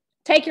you,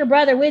 take your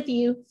brother with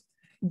you.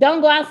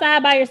 Don't go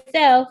outside by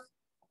yourself,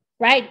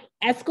 right?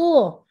 At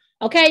school.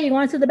 Okay, you're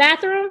going to the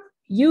bathroom,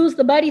 use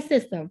the buddy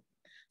system.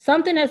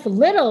 Something as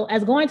little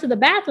as going to the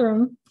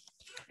bathroom,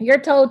 you're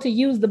told to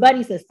use the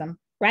buddy system,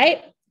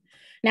 right?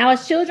 Now,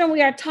 as children,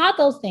 we are taught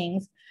those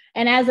things.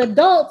 And as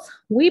adults,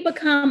 we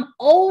become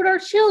older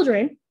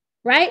children,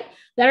 right?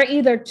 That are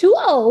either too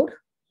old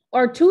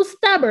or too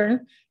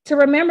stubborn to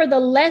remember the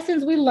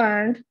lessons we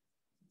learned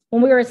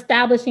when we were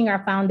establishing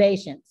our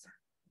foundations.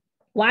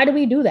 Why do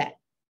we do that?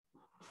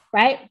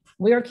 Right?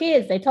 We were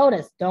kids. They told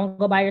us, don't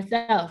go by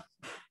yourself.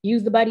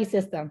 Use the buddy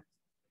system,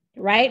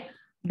 right?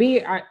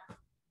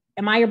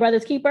 Am I your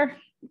brother's keeper?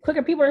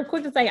 People are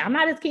quick to say, I'm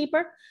not his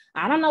keeper.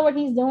 I don't know what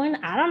he's doing.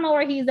 I don't know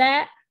where he's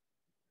at.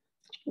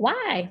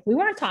 Why? We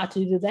weren't taught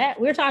to do that.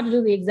 We were taught to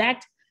do the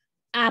exact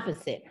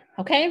opposite,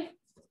 okay?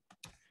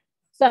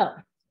 So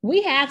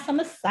we have some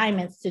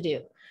assignments to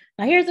do.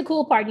 Now, here's the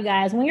cool part, you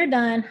guys. When you're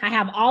done, I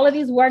have all of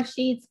these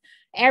worksheets.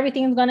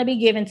 Everything's going to be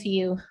given to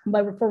you.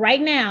 But for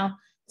right now,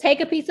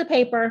 take a piece of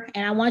paper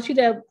and I want you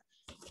to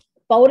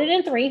fold it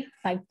in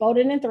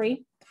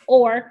three,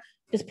 or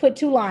just put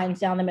 2 lines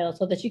down the middle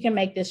so that you can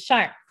make this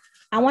chart.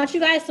 I want you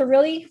guys to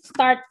really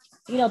start,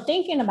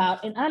 thinking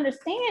about and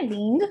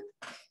understanding.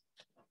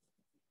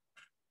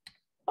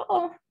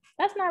 Oh,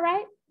 that's not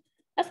right.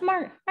 That's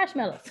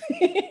marshmallows.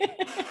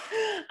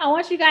 I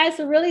want you guys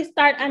to really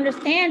start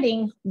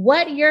understanding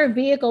what your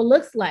vehicle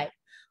looks like.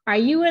 Are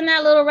you in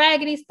that little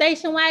raggedy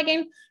station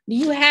wagon? Do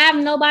you have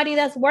nobody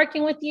that's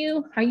working with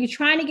you? Are you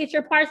trying to get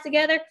your parts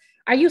together?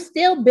 Are you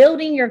still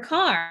building your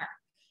car?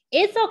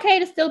 It's okay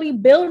to still be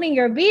building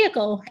your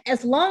vehicle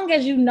as long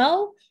as you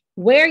know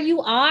where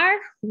you are,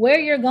 where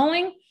you're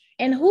going,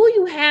 and who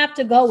you have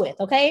to go with,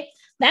 okay?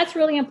 That's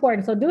really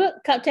important. So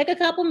take a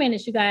couple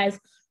minutes, you guys.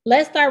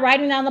 Let's start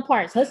writing down the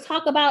parts. Let's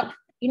talk about,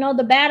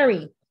 the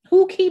battery.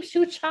 Who keeps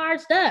you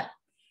charged up,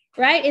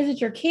 right? Is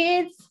it your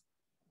kids?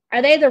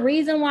 Are they the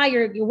reason why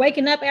you're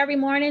waking up every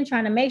morning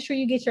trying to make sure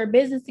you get your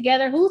business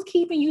together? Who's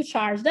keeping you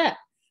charged up,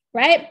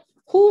 right?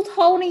 Who's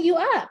holding you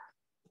up?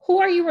 Who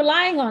are you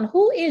relying on?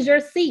 Who is your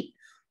seat?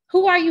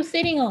 Who are you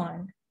sitting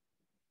on,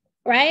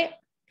 right?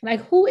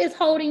 Like, who is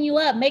holding you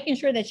up, making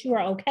sure that you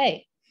are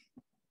okay?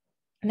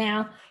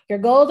 Now, your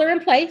goals are in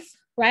place,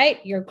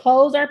 right? Your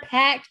clothes are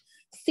packed,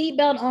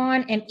 seatbelt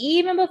on, and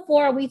even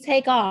before we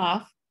take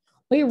off,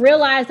 we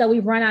realize that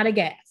we've run out of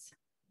gas,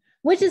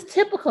 which is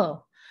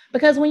typical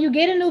because when you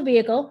get a new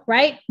vehicle,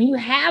 right, when you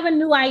have a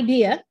new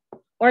idea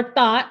or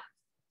thought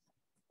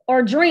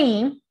or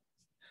dream,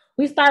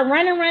 we start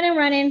running,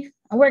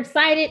 and we're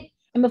excited.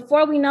 And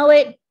before we know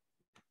it,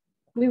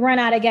 we run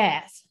out of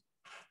gas.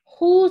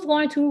 Who's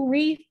going to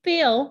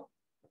refill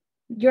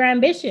your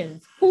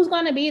ambitions? Who's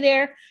going to be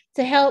there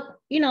to help,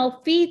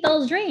 feed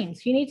those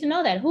dreams? You need to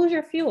know that. Who's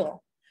your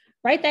fuel?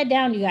 Write that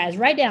down, you guys.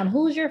 Write down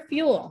who's your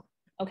fuel.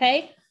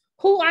 Okay.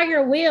 Who are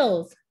your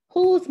wheels?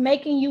 Who's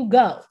making you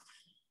go?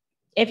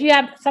 If you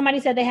have,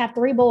 somebody said they have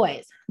 3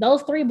 boys,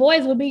 those 3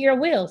 boys would be your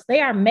wheels.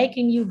 They are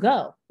making you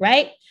go,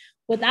 right?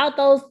 Without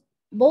those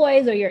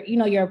boys or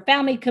your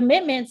family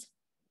commitments,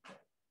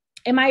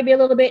 it might be a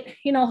little bit,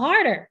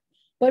 harder.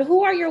 But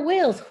who are your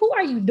wheels? Who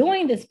are you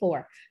doing this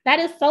for? That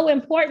is so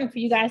important for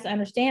you guys to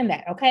understand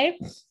that, okay?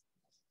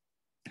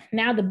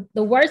 Now,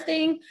 the worst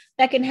thing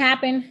that can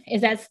happen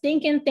is that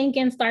stinking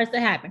thinking starts to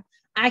happen.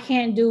 I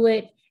can't do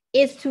it.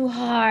 It's too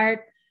hard.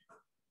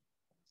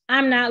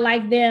 I'm not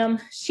like them.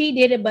 She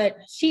did it, but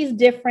she's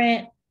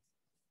different.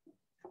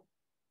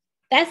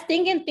 That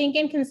stinking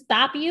thinking can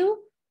stop you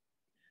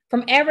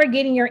from ever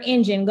getting your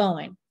engine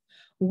going.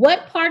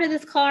 What part of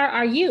this car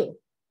are you?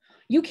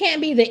 You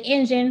can't be the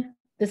engine,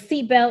 the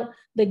seatbelt,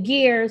 the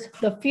gears,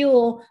 the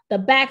fuel, the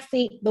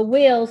backseat, the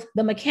wheels,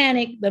 the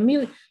mechanic, the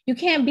mute. You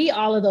can't be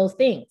all of those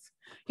things.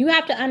 You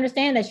have to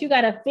understand that you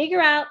got to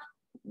figure out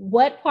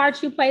what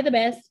parts you play the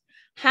best.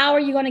 How are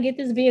you going to get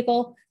this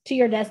vehicle to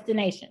your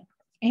destination?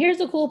 And here's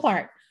the cool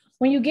part.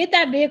 When you get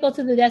that vehicle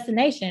to the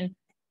destination,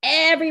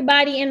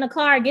 everybody in the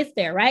car gets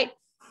there, right?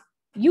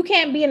 You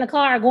can't be in the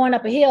car going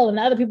up a hill and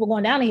the other people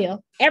going down a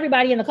hill.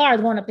 Everybody in the car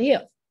is going up the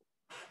hill.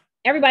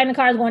 Everybody in the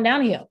car is going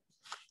down a hill.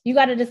 You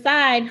got to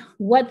decide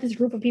what this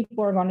group of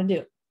people are going to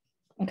do.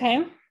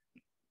 Okay.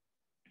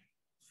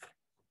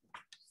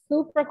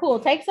 Super cool.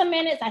 Take some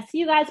minutes. I see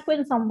you guys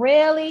putting some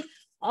really,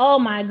 oh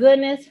my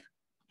goodness.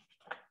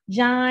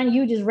 John,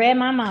 you just read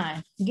my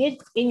mind. Get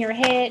in your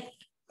head.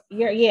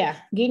 Get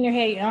in your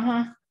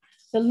head.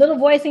 The little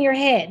voice in your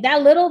head.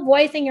 That little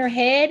voice in your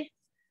head,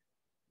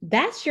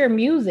 that's your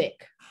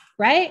music,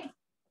 right?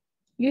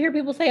 You hear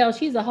people say, oh,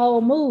 she's a whole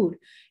mood.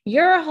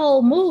 You're a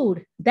whole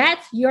mood.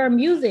 That's your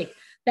music.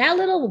 That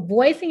little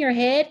voice in your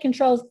head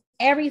controls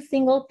every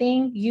single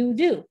thing you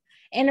do.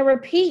 And it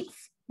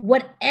repeats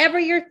whatever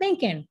you're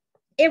thinking.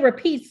 It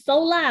repeats so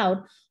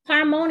loud,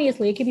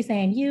 harmoniously. It could be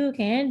saying, you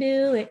can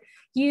do it.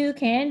 You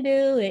can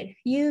do it.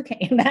 You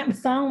can. That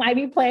song might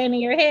be playing in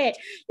your head.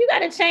 You got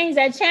to change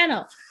that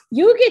channel.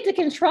 You get to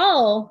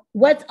control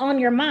what's on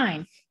your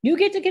mind. You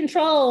get to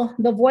control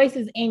the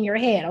voices in your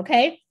head,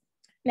 okay?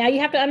 Now you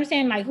have to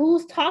understand, like,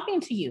 who's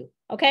talking to you,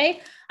 okay?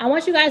 I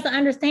want you guys to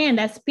understand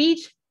that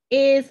speech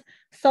is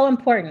so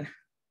important.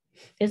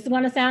 This is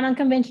going to sound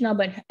unconventional,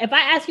 but if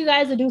I ask you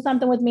guys to do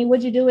something with me,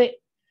 would you do it?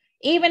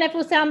 Even if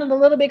it sounded a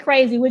little bit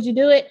crazy, would you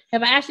do it?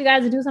 If I asked you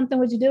guys to do something,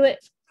 would you do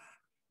it?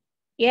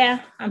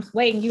 Yeah, I'm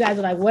waiting. You guys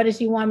are like, what does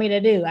she want me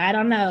to do? I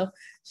don't know.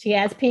 She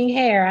has pink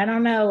hair. I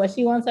don't know what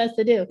she wants us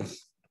to do.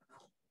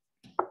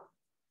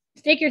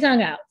 Stick your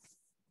tongue out.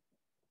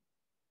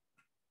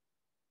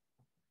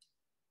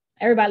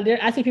 Everybody,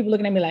 I see people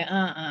looking at me like,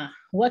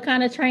 what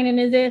kind of training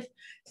is this?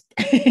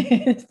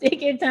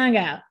 Stick your tongue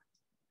out.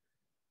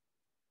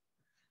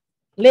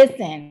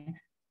 Listen,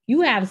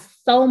 you have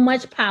so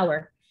much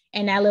power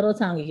in that little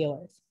tongue of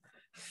yours.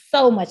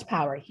 So much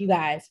power, you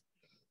guys.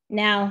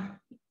 Now,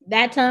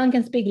 that tongue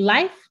can speak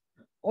life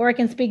or it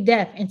can speak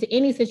death into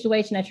any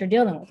situation that you're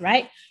dealing with,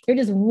 right? You're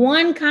just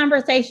one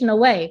conversation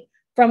away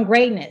from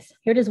greatness.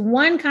 You're just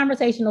one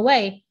conversation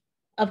away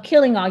of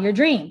killing all your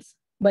dreams.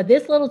 But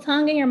this little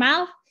tongue in your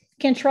mouth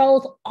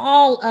controls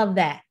all of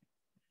that,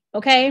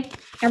 okay?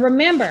 And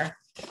remember,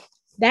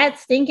 that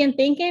stinking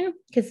thinking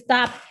can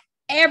stop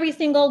every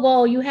single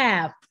goal you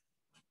have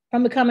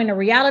from becoming a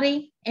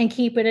reality and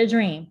keep it a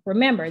dream.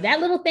 Remember, that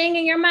little thing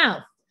in your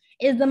mouth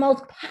is the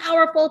most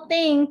powerful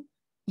thing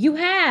you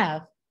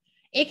have.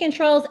 It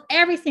controls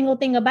every single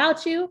thing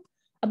about you,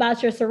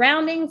 about your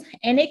surroundings,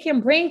 and it can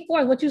bring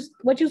forth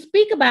what you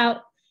speak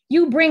about,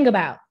 you bring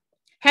about.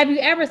 Have you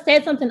ever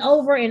said something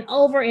over and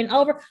over and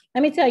over?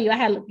 Let me tell you, I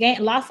had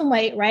lost some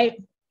weight, right?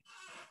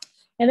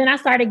 And then I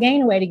started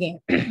gaining weight again.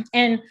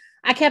 And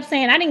I kept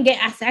saying,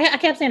 I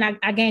kept saying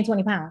I gained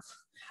 20 pounds.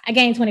 I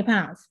gained 20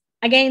 pounds.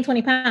 I gained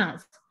 20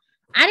 pounds.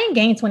 I didn't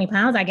gain 20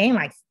 pounds. I gained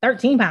like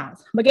 13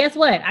 pounds. But guess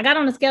what? I got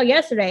on the scale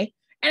yesterday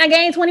and I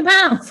gained 20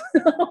 pounds.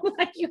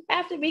 Like, you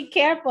have to be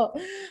careful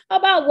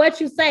about what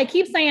you say.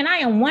 Keep saying, I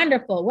am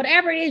wonderful.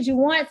 Whatever it is you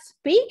want,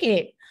 speak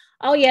it.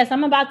 Oh, yes,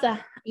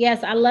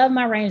 yes, I love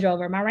my Range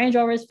Rover. My Range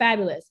Rover is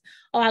fabulous.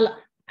 Oh,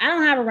 I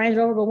don't have a Range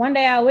Rover, but one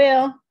day I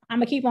will. I'm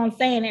going to keep on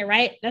saying it,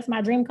 right? That's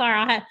my dream car.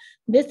 I'll have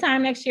this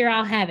time next year,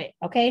 I'll have it.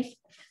 Okay.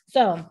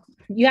 So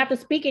you have to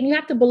speak and you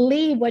have to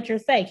believe what you're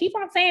saying. Keep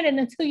on saying it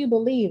until you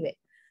believe it.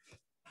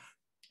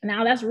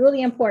 Now that's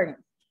really important.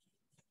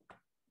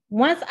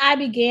 Once I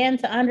began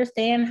to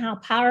understand how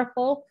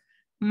powerful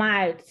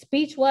my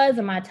speech was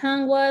and my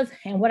tongue was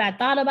and what I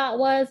thought about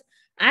was,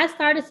 I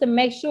started to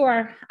make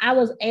sure I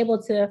was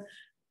able to,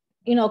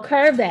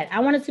 curve that. I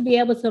wanted to be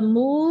able to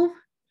move,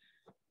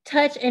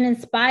 touch, and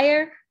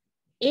inspire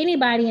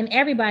anybody and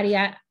everybody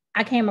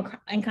I came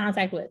in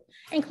contact with,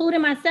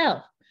 including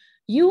myself.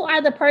 You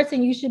are the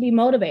person you should be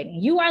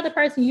motivating. You are the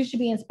person you should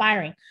be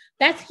inspiring.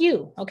 That's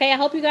you. Okay. I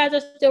hope you guys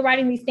are still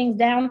writing these things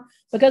down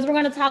because we're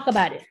going to talk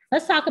about it.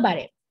 Let's talk about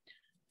it.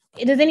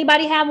 Does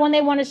anybody have one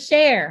they want to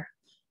share?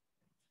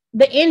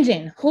 The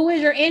engine. Who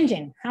is your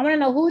engine? I want to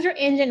know who's your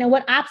engine and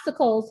what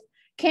obstacles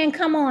can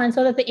come on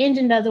so that the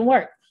engine doesn't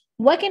work.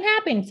 What can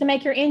happen to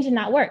make your engine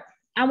not work?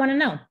 I want to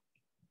know.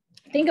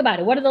 Think about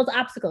it. What are those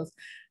obstacles?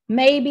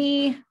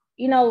 Maybe,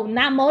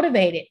 not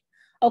motivated.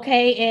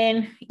 Okay.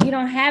 And you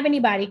don't have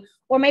anybody,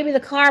 or maybe the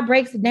car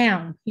breaks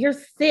down. You're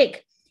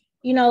sick.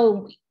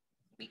 You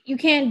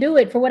can't do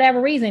it for whatever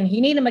reason.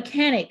 You need a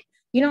mechanic.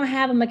 You don't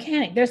have a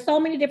mechanic. There's so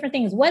many different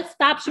things. What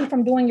stops you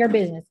from doing your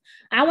business?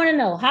 I want to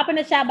know. Hop in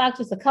the chat box,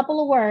 just a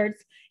couple of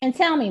words, and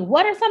tell me,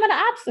 what are some of the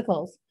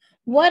obstacles?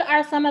 What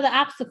are some of the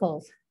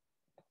obstacles?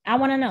 I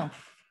want to know.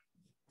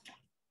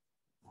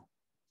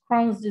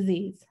 Crohn's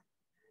disease.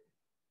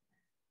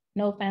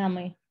 No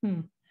family.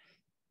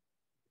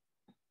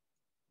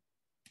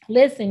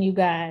 Listen, you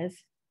guys.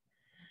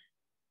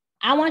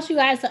 I want you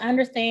guys to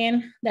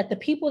understand that the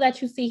people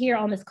that you see here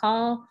on this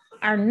call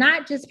are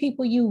not just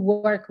people you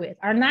work with,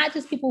 are not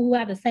just people who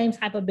have the same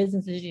type of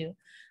business as you.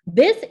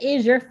 This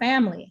is your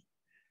family.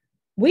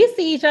 We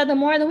see each other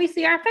more than we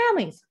see our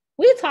families.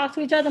 We talk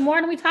to each other more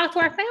than we talk to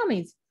our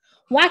families.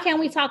 Why can't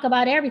we talk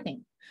about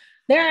everything?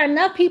 There are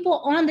enough people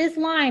on this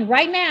line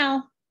right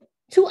now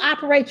to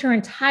operate your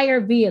entire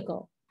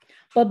vehicle,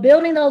 but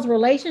building those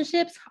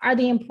relationships are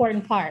the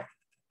important part.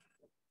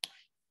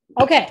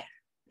 Okay,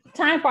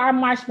 time for our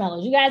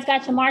marshmallows. You guys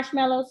got your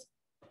marshmallows?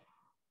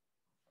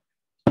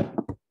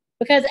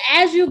 Because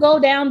as you go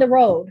down the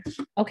road,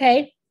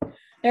 okay,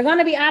 there are going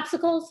to be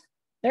obstacles,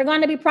 there are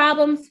going to be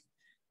problems,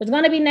 there's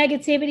going to be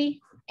negativity,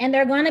 and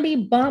there are going to be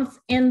bumps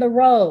in the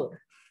road.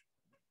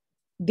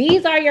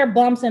 These are your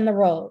bumps in the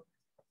road,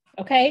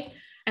 okay?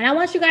 And I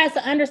want you guys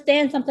to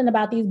understand something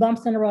about these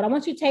bumps in the road. I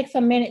want you to take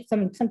some minutes,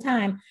 some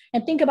time,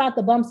 and think about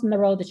the bumps in the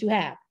road that you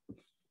have.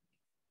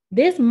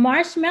 This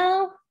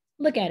marshmallow,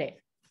 look at it.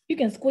 You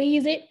can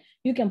squeeze it,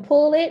 you can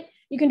pull it,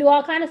 you can do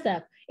all kinds of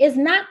stuff. It's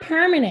not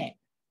permanent.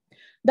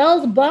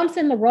 Those bumps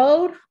in the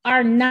road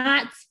are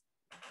not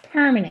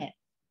permanent.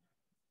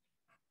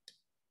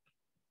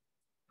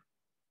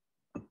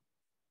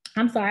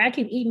 I'm sorry, I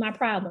keep eating my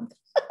problems.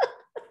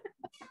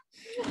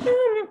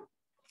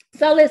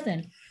 So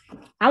listen,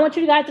 I want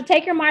you guys to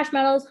take your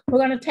marshmallows. We're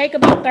going to take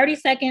about 30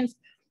 seconds.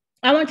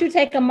 I want you to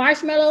take a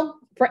marshmallow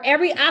for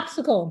every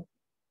obstacle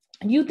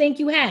you think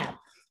you have.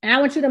 And I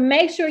want you to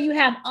make sure you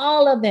have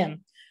all of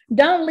them.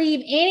 Don't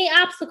leave any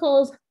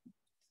obstacles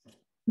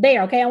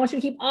there, okay? I want you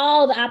to keep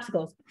all the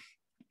obstacles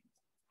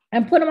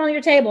and put them on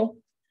your table.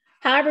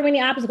 However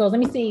many obstacles. Let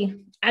me see.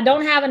 I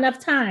don't have enough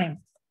time.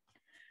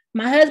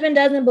 My husband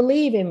doesn't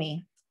believe in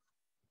me.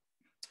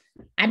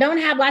 I don't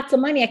have lots of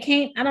money.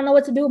 I don't know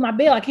what to do with my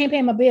bill. I can't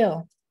pay my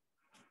bill.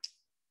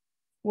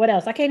 What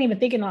else? I can't even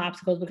think of no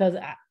obstacles because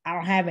I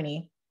don't have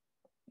any.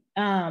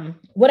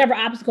 Whatever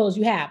obstacles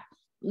you have.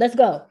 Let's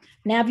go.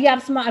 Now,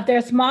 if there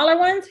are smaller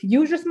ones,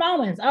 use your small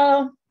ones.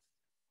 Oh,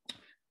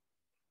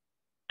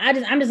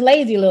 I'm just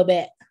lazy a little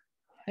bit,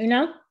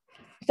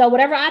 So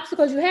whatever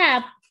obstacles you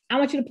have, I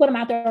want you to put them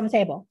out there on the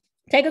table.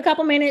 Take a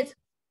couple minutes,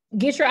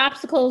 get your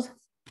obstacles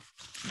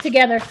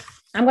together.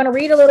 I'm going to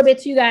read a little bit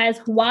to you guys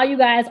while you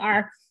guys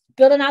are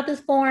filling out this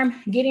form,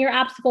 getting your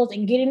obstacles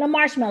and getting a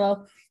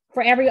marshmallow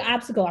for every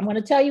obstacle. I'm going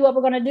to tell you what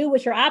we're going to do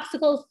with your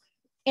obstacles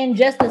in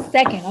just a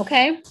second,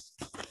 okay?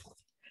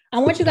 I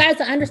want you guys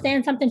to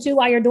understand something too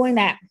while you're doing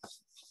that.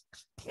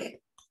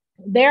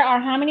 There are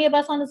how many of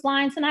us on this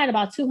line tonight?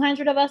 About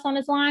 200 of us on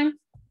this line.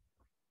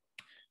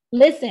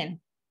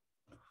 Listen,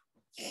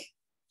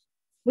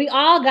 we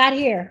all got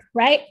here,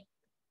 right?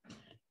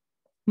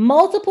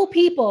 Multiple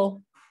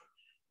people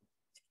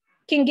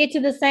can get to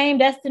the same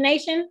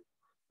destination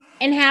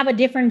and have a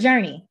different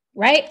journey,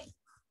 right?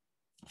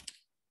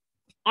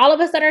 All of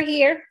us that are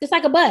here, just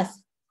like a bus.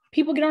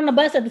 People get on the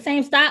bus at the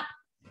same stop,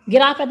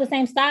 get off at the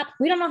same stop.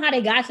 We don't know how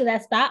they got to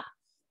that stop.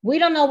 We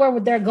don't know where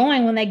they're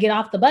going when they get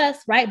off the bus,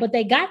 right? But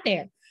they got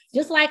there.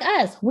 Just like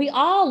us. We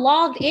all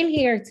logged in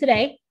here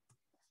today,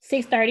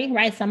 6:30,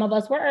 right? Some of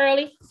us were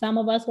early. Some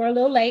of us were a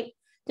little late,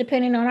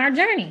 depending on our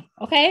journey,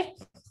 okay?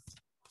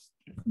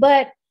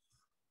 But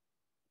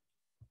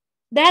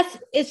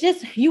it's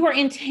just, you were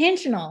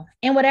intentional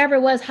in whatever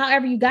it was,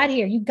 however you got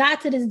here. You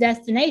got to this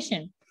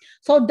destination.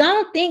 So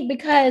don't think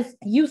because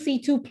you see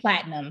two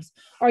platinums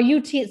or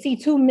you see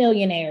two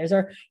millionaires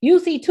or you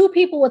see two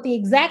people with the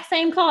exact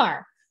same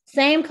car,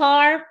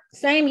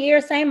 same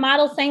year, same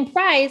model, same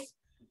price,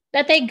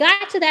 that they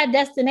got to that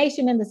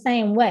destination in the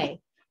same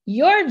way.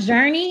 Your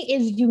journey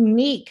is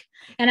unique.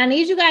 And I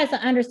need you guys to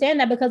understand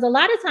that because a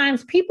lot of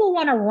times people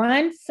want to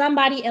run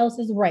somebody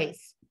else's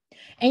race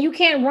and you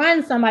can't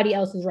run somebody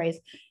else's race.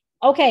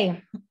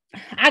 Okay,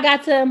 I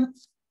got to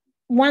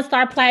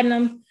 1-star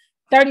platinum,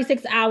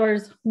 36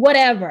 hours,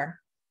 whatever.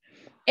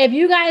 If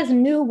you guys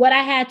knew what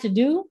I had to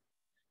do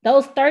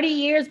those 30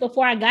 years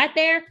before I got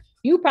there,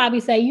 you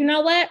probably say, you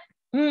know what?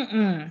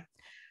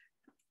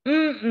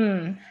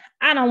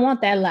 I don't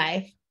want that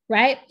life,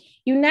 right?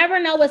 You never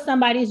know what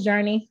somebody's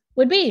journey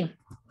would be.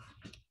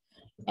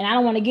 And I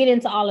don't want to get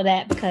into all of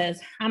that because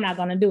I'm not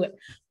going to do it.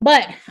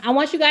 But I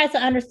want you guys to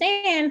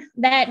understand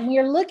that when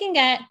you're looking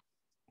at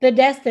the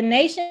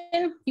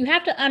destination, you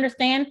have to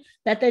understand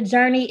that the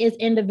journey is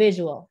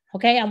individual.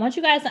 Okay. I want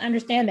you guys to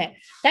understand that.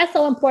 That's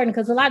so important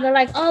because a lot are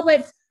like, oh,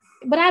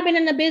 but I've been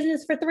in the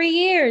business for 3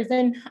 years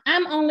and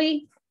I'm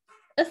only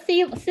a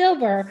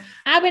silver.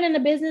 I've been in the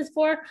business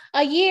for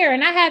a year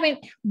and I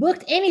haven't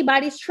booked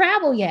anybody's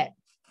travel yet.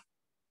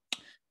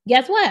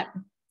 Guess what?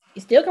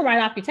 You still can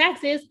write off your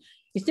taxes.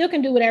 You still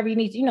can do whatever you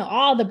need to, you know,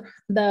 all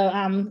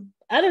the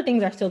other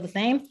things are still the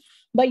same,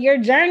 but your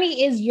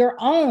journey is your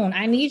own.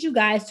 I need you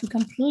guys to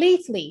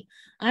completely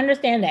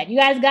understand that. You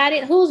guys got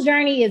it? Whose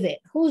journey is it?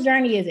 Whose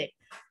journey is it?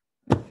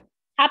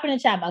 Hop in the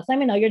chat box. Let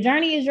me know. Your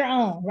journey is your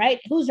own, right?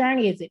 Whose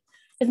journey is it?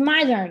 It's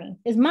my journey.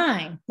 It's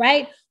mine,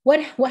 right?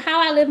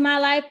 How I live my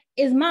life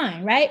is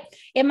mine, right?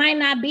 It might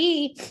not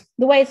be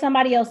the way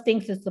somebody else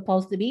thinks it's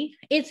supposed to be.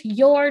 It's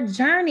your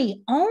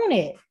journey. Own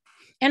it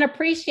and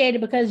appreciate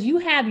it because you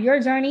have your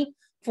journey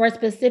for a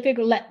specific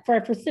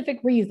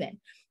reason.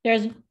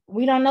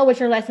 We don't know what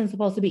your lesson's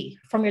supposed to be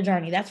from your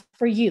journey. That's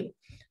for you.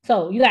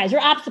 So you guys, your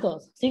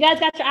obstacles. So you guys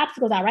got your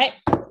obstacles out, right?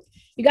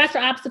 You got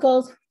your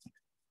obstacles.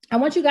 I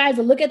want you guys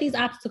to look at these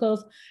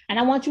obstacles and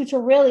I want you to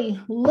really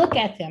look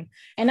at them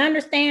and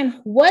understand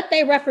what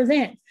they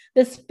represent.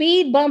 The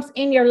speed bumps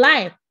in your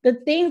life, the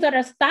things that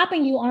are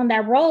stopping you on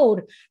that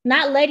road,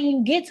 not letting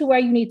you get to where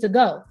you need to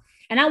go.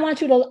 And I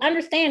want you to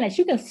understand that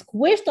you can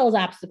squish those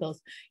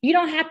obstacles. You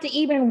don't have to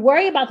even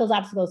worry about those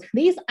obstacles.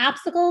 These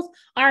obstacles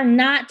are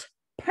not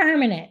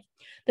permanent.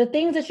 The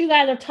things that you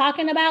guys are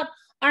talking about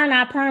are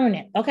not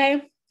permanent,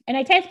 okay? And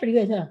they taste pretty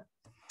good too.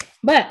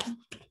 But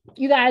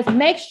you guys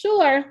make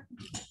sure,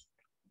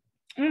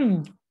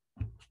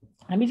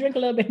 let me drink a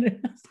little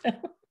bit.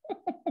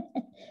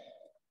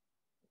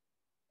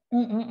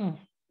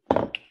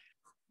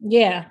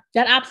 Yeah,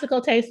 that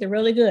obstacle tasted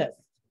really good.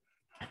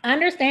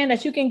 Understand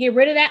that you can get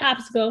rid of that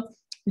obstacle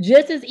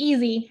just as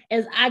easy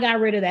as I got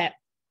rid of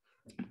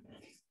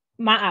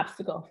my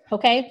obstacle,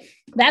 okay?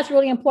 That's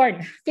really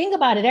important. Think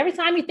about it. Every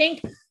time you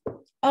think,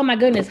 oh my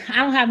goodness, I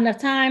don't have enough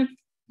time,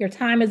 your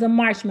time is a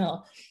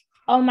marshmallow.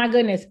 Oh my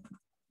goodness,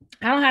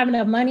 I don't have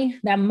enough money,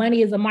 that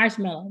money is a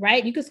marshmallow,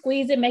 right? You can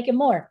squeeze it, make it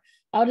more.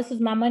 Oh, this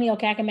is my money,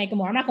 okay, I can make it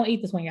more. I'm not gonna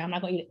eat this one, y'all. I'm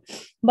not gonna eat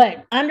it.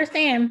 But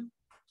understand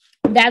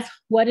that's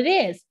what it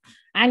is.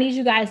 I need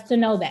you guys to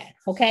know that,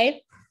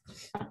 okay?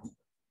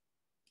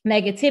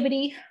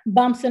 Negativity,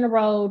 bumps in the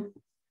road,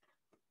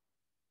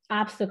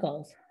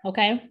 obstacles,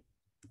 okay?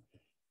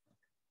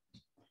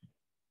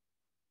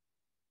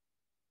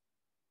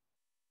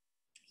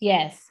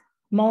 Yes,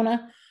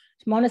 Mona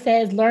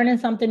says learning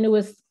something new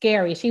is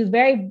scary.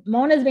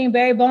 Mona's being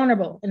very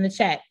vulnerable in the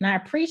chat, and I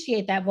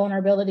appreciate that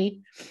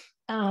vulnerability.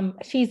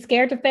 She's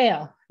scared to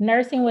fail.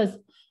 Nursing was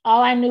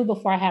all I knew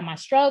before I had my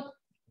stroke.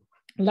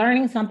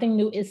 Learning something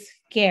new is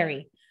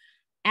scary.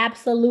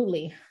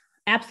 Absolutely.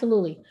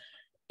 Absolutely.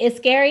 It's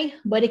scary,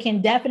 but it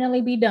can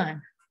definitely be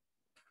done.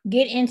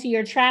 Get into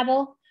your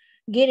travel,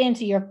 get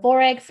into your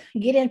Forex,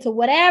 get into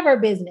whatever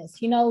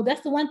business. You know,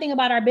 that's the one thing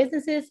about our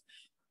businesses.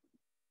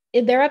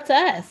 They're up to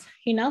us.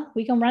 You know,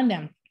 we can run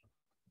them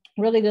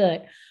really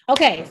good.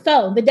 Okay,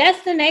 so the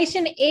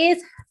destination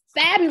is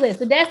fabulous.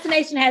 The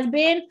destination has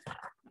been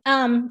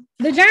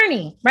the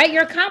journey, right?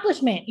 Your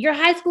accomplishment, your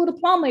high school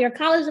diploma, your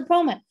college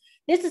diploma.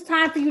 This is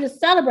time for you to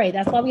celebrate.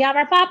 That's why we have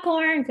our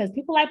popcorn, because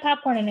people like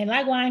popcorn and they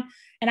like wine.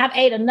 And I've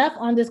ate enough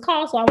on this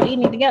call, so I won't eat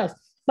anything else.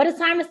 But it's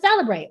time to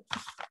celebrate.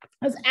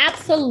 It's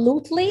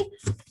absolutely,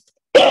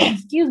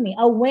 excuse me,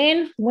 a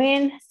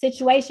win-win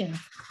situation.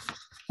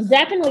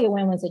 Definitely a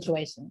win-win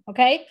situation,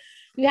 okay?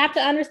 You have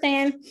to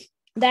understand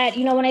that,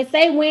 you know, when I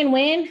say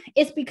win-win,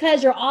 it's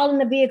because you're all in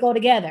the vehicle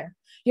together.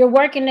 You're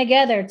working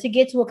together to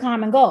get to a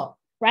common goal,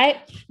 right?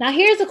 Now,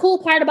 here's the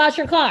cool part about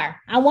your car.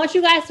 I want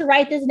you guys to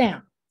write this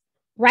down.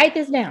 Write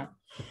this down.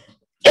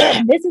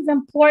 This is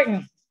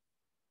important.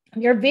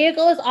 Your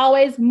vehicle is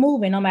always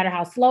moving, no matter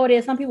how slow it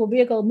is. Some people's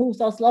vehicles move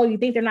so slow, you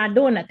think they're not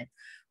doing nothing.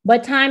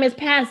 But time is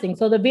passing,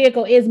 so the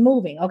vehicle is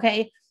moving,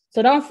 okay?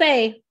 So don't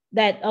say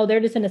that, oh, they're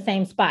just in the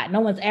same spot. No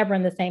one's ever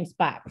in the same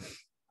spot.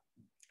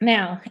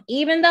 Now,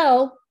 even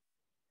though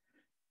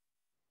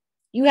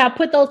you have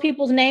put those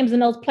people's names in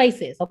those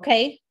places,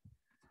 okay?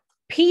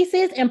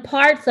 Pieces and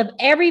parts of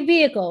every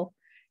vehicle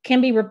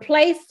can be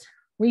replaced,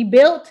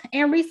 rebuilt,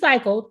 and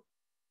recycled,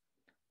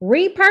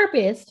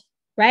 repurposed,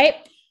 right?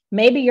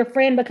 Maybe your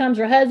friend becomes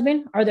your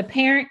husband or the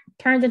parent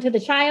turns into the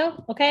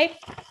child, okay?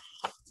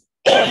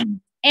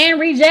 And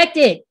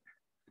rejected.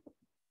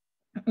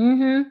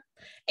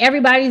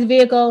 Everybody's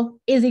vehicle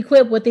is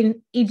equipped with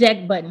an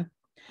eject button.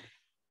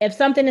 If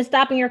something is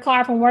stopping your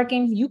car from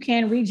working, you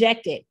can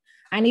reject it.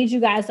 I need you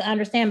guys to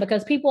understand,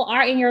 because people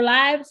are in your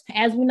lives,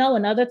 as we know,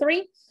 another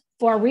 3,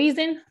 for a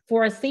reason,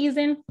 for a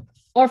season,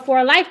 or for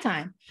a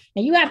lifetime.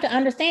 And you have to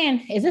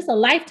understand, is this a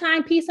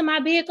lifetime piece of my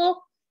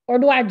vehicle, or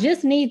do I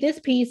just need this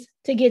piece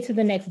to get to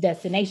the next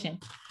destination?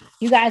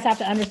 You guys have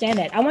to understand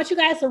that. I want you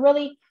guys to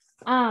really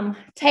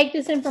take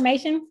this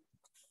information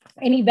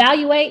and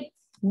evaluate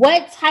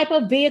what type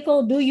of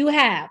vehicle do you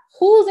have?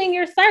 Who's in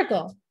your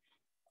circle?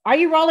 Are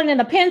you rolling in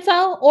a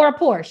Pinto or a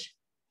Porsche?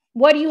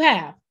 What do you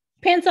have?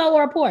 Pinto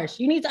or a Porsche?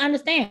 You need to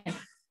understand,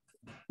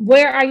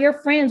 where are your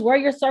friends? Where are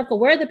your circle?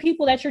 Where are the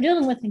people that you're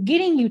dealing with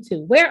getting you to?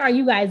 Where are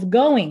you guys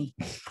going?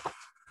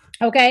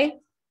 Okay.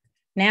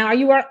 Now, are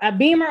you a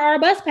Beamer or a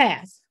bus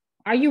pass?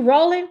 Are you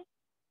rolling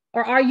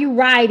or are you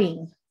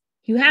riding?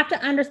 You have to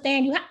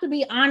understand, you have to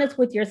be honest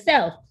with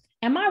yourself.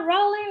 Am I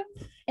rolling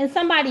in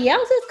somebody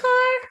else's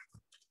car?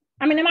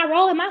 I mean, am I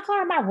rolling my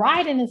car? Am I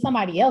riding in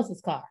somebody else's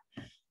car?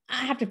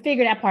 I have to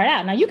figure that part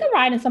out. Now, you can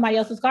ride in somebody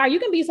else's car. You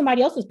can be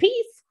somebody else's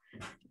piece,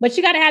 but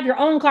you got to have your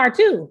own car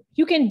too.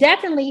 You can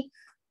definitely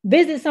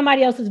visit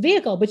somebody else's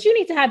vehicle, but you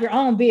need to have your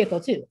own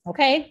vehicle too,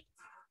 okay?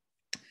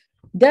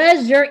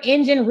 Does your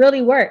engine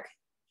really work?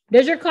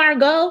 Does your car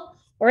go,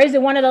 or is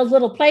it one of those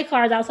little play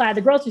cars outside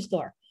the grocery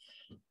store?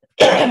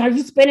 Are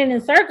you spinning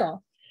in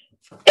circles?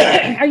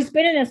 Are you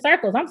spinning in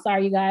circles? I'm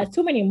sorry, you guys.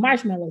 Too many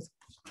marshmallows.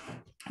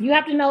 You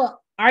have to know,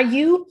 are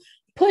you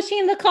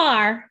pushing the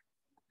car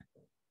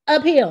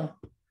uphill?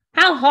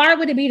 How hard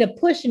would it be to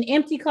push an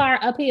empty car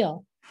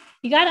uphill?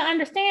 You got to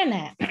understand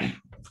that.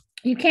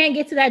 You can't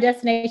get to that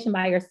destination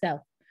by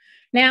yourself.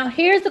 Now,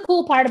 here's the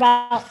cool part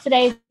about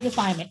today's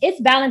assignment.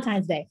 It's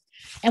Valentine's Day,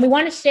 and we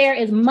want to share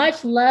as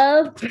much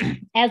love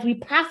as we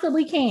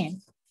possibly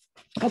can.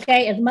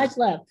 Okay, as much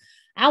love.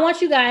 I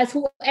want you guys,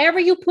 whoever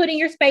you put in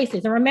your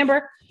spaces, and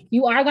remember,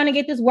 you are going to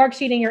get this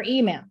worksheet in your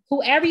email.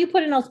 Whoever you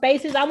put in those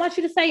spaces, I want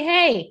you to say,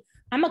 hey,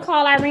 I'm going to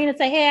call Irene and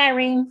say, hey,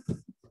 Irene,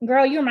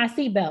 girl, you're my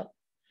seatbelt.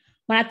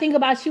 When I think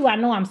about you, I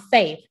know I'm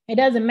safe. It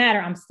doesn't matter.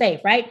 I'm safe,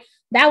 right?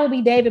 That would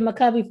be David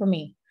McCovey for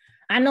me.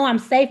 I know I'm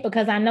safe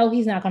because I know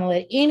he's not going to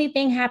let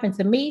anything happen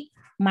to me,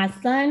 my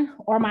son,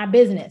 or my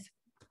business,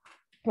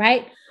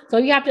 right? So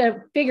you have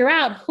to figure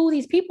out who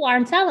these people are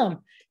and tell them,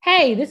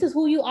 hey, this is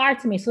who you are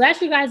to me. So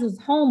that's you guys'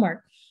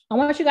 homework. I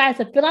want you guys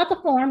to fill out the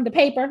form, the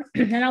paper,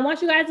 and I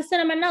want you guys to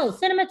send them a note,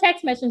 send them a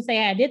text message and say,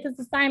 hey, I did this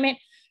assignment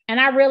and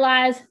I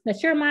realized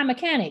that you're my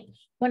mechanic.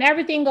 When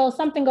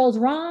something goes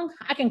wrong,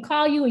 I can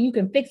call you and you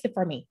can fix it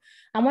for me.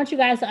 I want you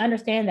guys to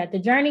understand that the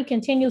journey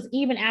continues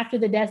even after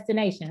the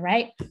destination,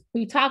 right?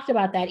 We talked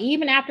about that,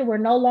 even after we're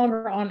no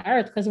longer on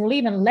earth, because we're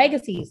leaving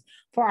legacies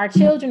for our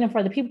children and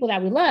for the people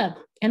that we love.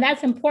 And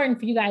that's important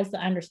for you guys to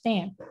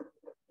understand.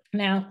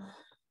 Now,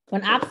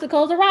 when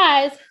obstacles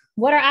arise,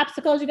 what are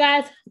obstacles, you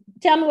guys?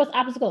 Tell me what's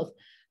obstacles.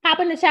 Hop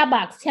in the chat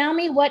box. Tell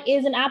me what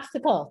is an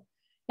obstacle.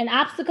 An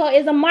obstacle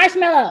is a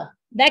marshmallow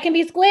that can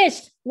be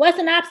squished. What's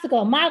an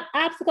obstacle? My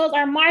obstacles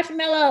are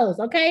marshmallows,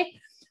 okay?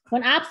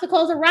 When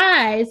obstacles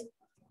arise,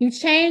 you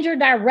change your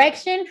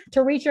direction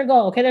to reach your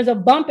goal. Okay, there's a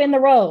bump in the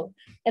road.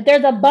 If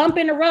there's a bump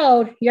in the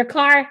road, your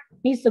car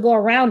needs to go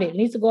around it. It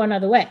needs to go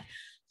another way.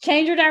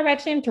 Change your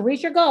direction to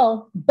reach your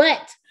goal,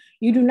 but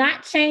you do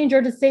not change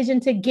your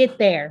decision to get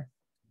there.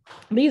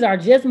 These are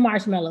just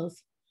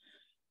marshmallows.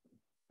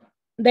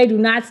 They do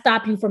not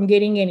stop you from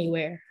getting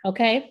anywhere,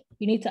 okay?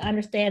 You need to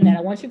understand that.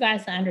 I want you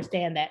guys to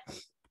understand that.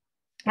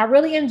 I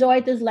really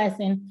enjoyed this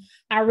lesson.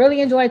 I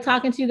really enjoyed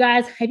talking to you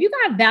guys. If you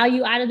got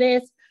value out of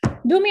this,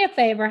 do me a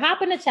favor,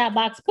 hop in the chat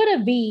box, put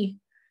a V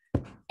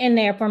in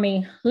there for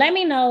me. Let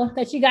me know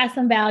that you got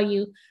some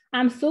value.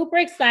 I'm super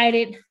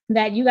excited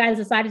that you guys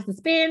decided to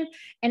spend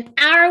an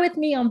hour with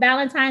me on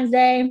Valentine's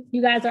Day.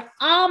 You guys are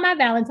all my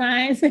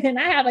Valentines, and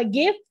I have a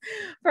gift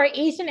for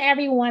each and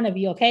every one of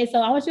you, okay? So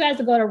I want you guys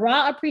to go to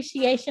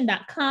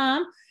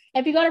rawappreciation.com.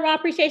 If you go to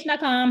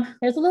rawappreciation.com,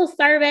 there's a little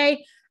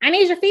survey. I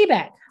need your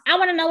feedback. I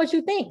want to know what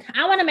you think.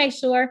 I want to make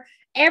sure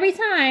every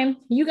time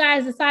you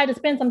guys decide to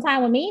spend some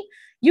time with me,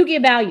 you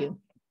get value.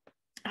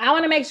 I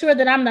want to make sure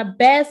that I'm the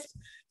best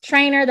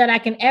trainer that I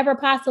can ever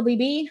possibly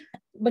be,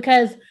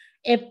 because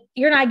if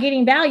you're not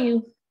getting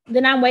value,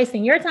 then I'm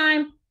wasting your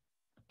time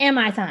and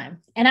my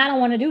time. And I don't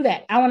want to do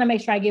that. I want to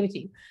make sure I give it to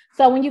you.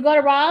 So when you go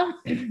to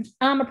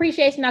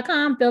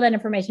rawappreciation.com, fill that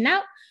information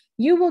out.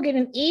 You will get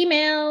an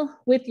email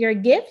with your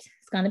gift.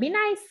 It's going to be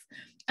nice.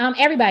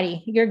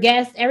 Everybody, your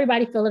guests,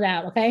 everybody fill it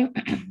out, okay?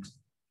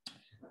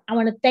 I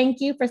want to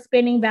thank you for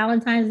spending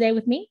Valentine's Day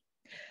with me.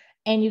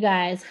 And you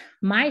guys,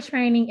 my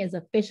training is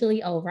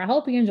officially over. I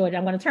hope you enjoyed it.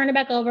 I'm going to turn it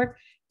back over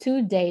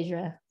to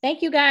Deidre.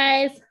 Thank you,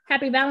 guys.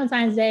 Happy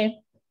Valentine's Day.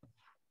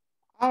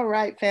 All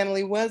right,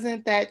 family.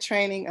 Wasn't that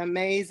training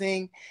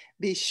amazing?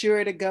 Be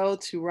sure to go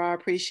to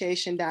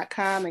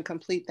rawappreciation.com and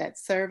complete that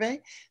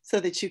survey so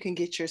that you can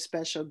get your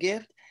special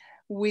gift.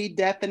 We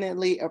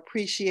definitely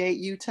appreciate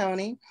you,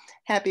 Toni.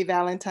 Happy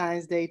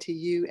Valentine's Day to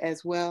you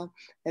as well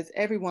as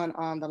everyone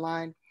on the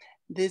line.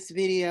 This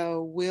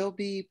video will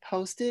be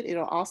posted.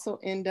 It'll also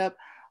end up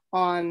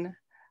on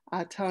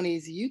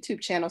Toni's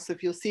YouTube channel. So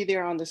if you'll see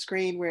there on the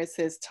screen where it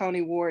says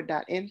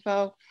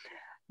toniward.info,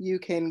 you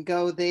can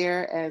go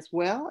there as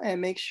well,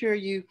 and make sure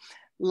you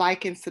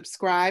like and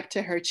subscribe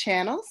to her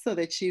channel so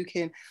that you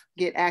can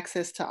get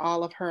access to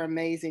all of her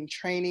amazing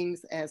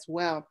trainings as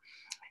well.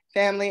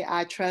 Family,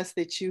 I trust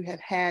that you have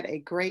had a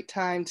great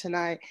time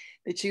tonight,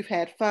 that you've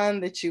had fun,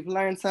 that you've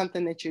learned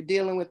something, that you're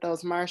dealing with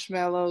those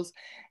marshmallows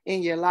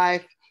in your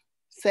life.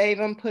 Save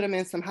them, put them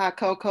in some hot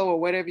cocoa or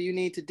whatever you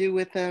need to do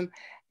with them,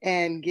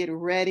 and get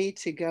ready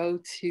to go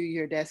to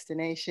your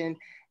destination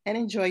and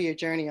enjoy your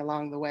journey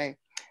along the way.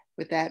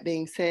 With that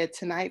being said,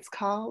 tonight's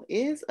call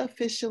is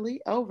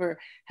officially over.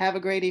 Have a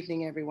great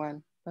evening,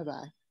 everyone.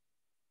 Bye-bye.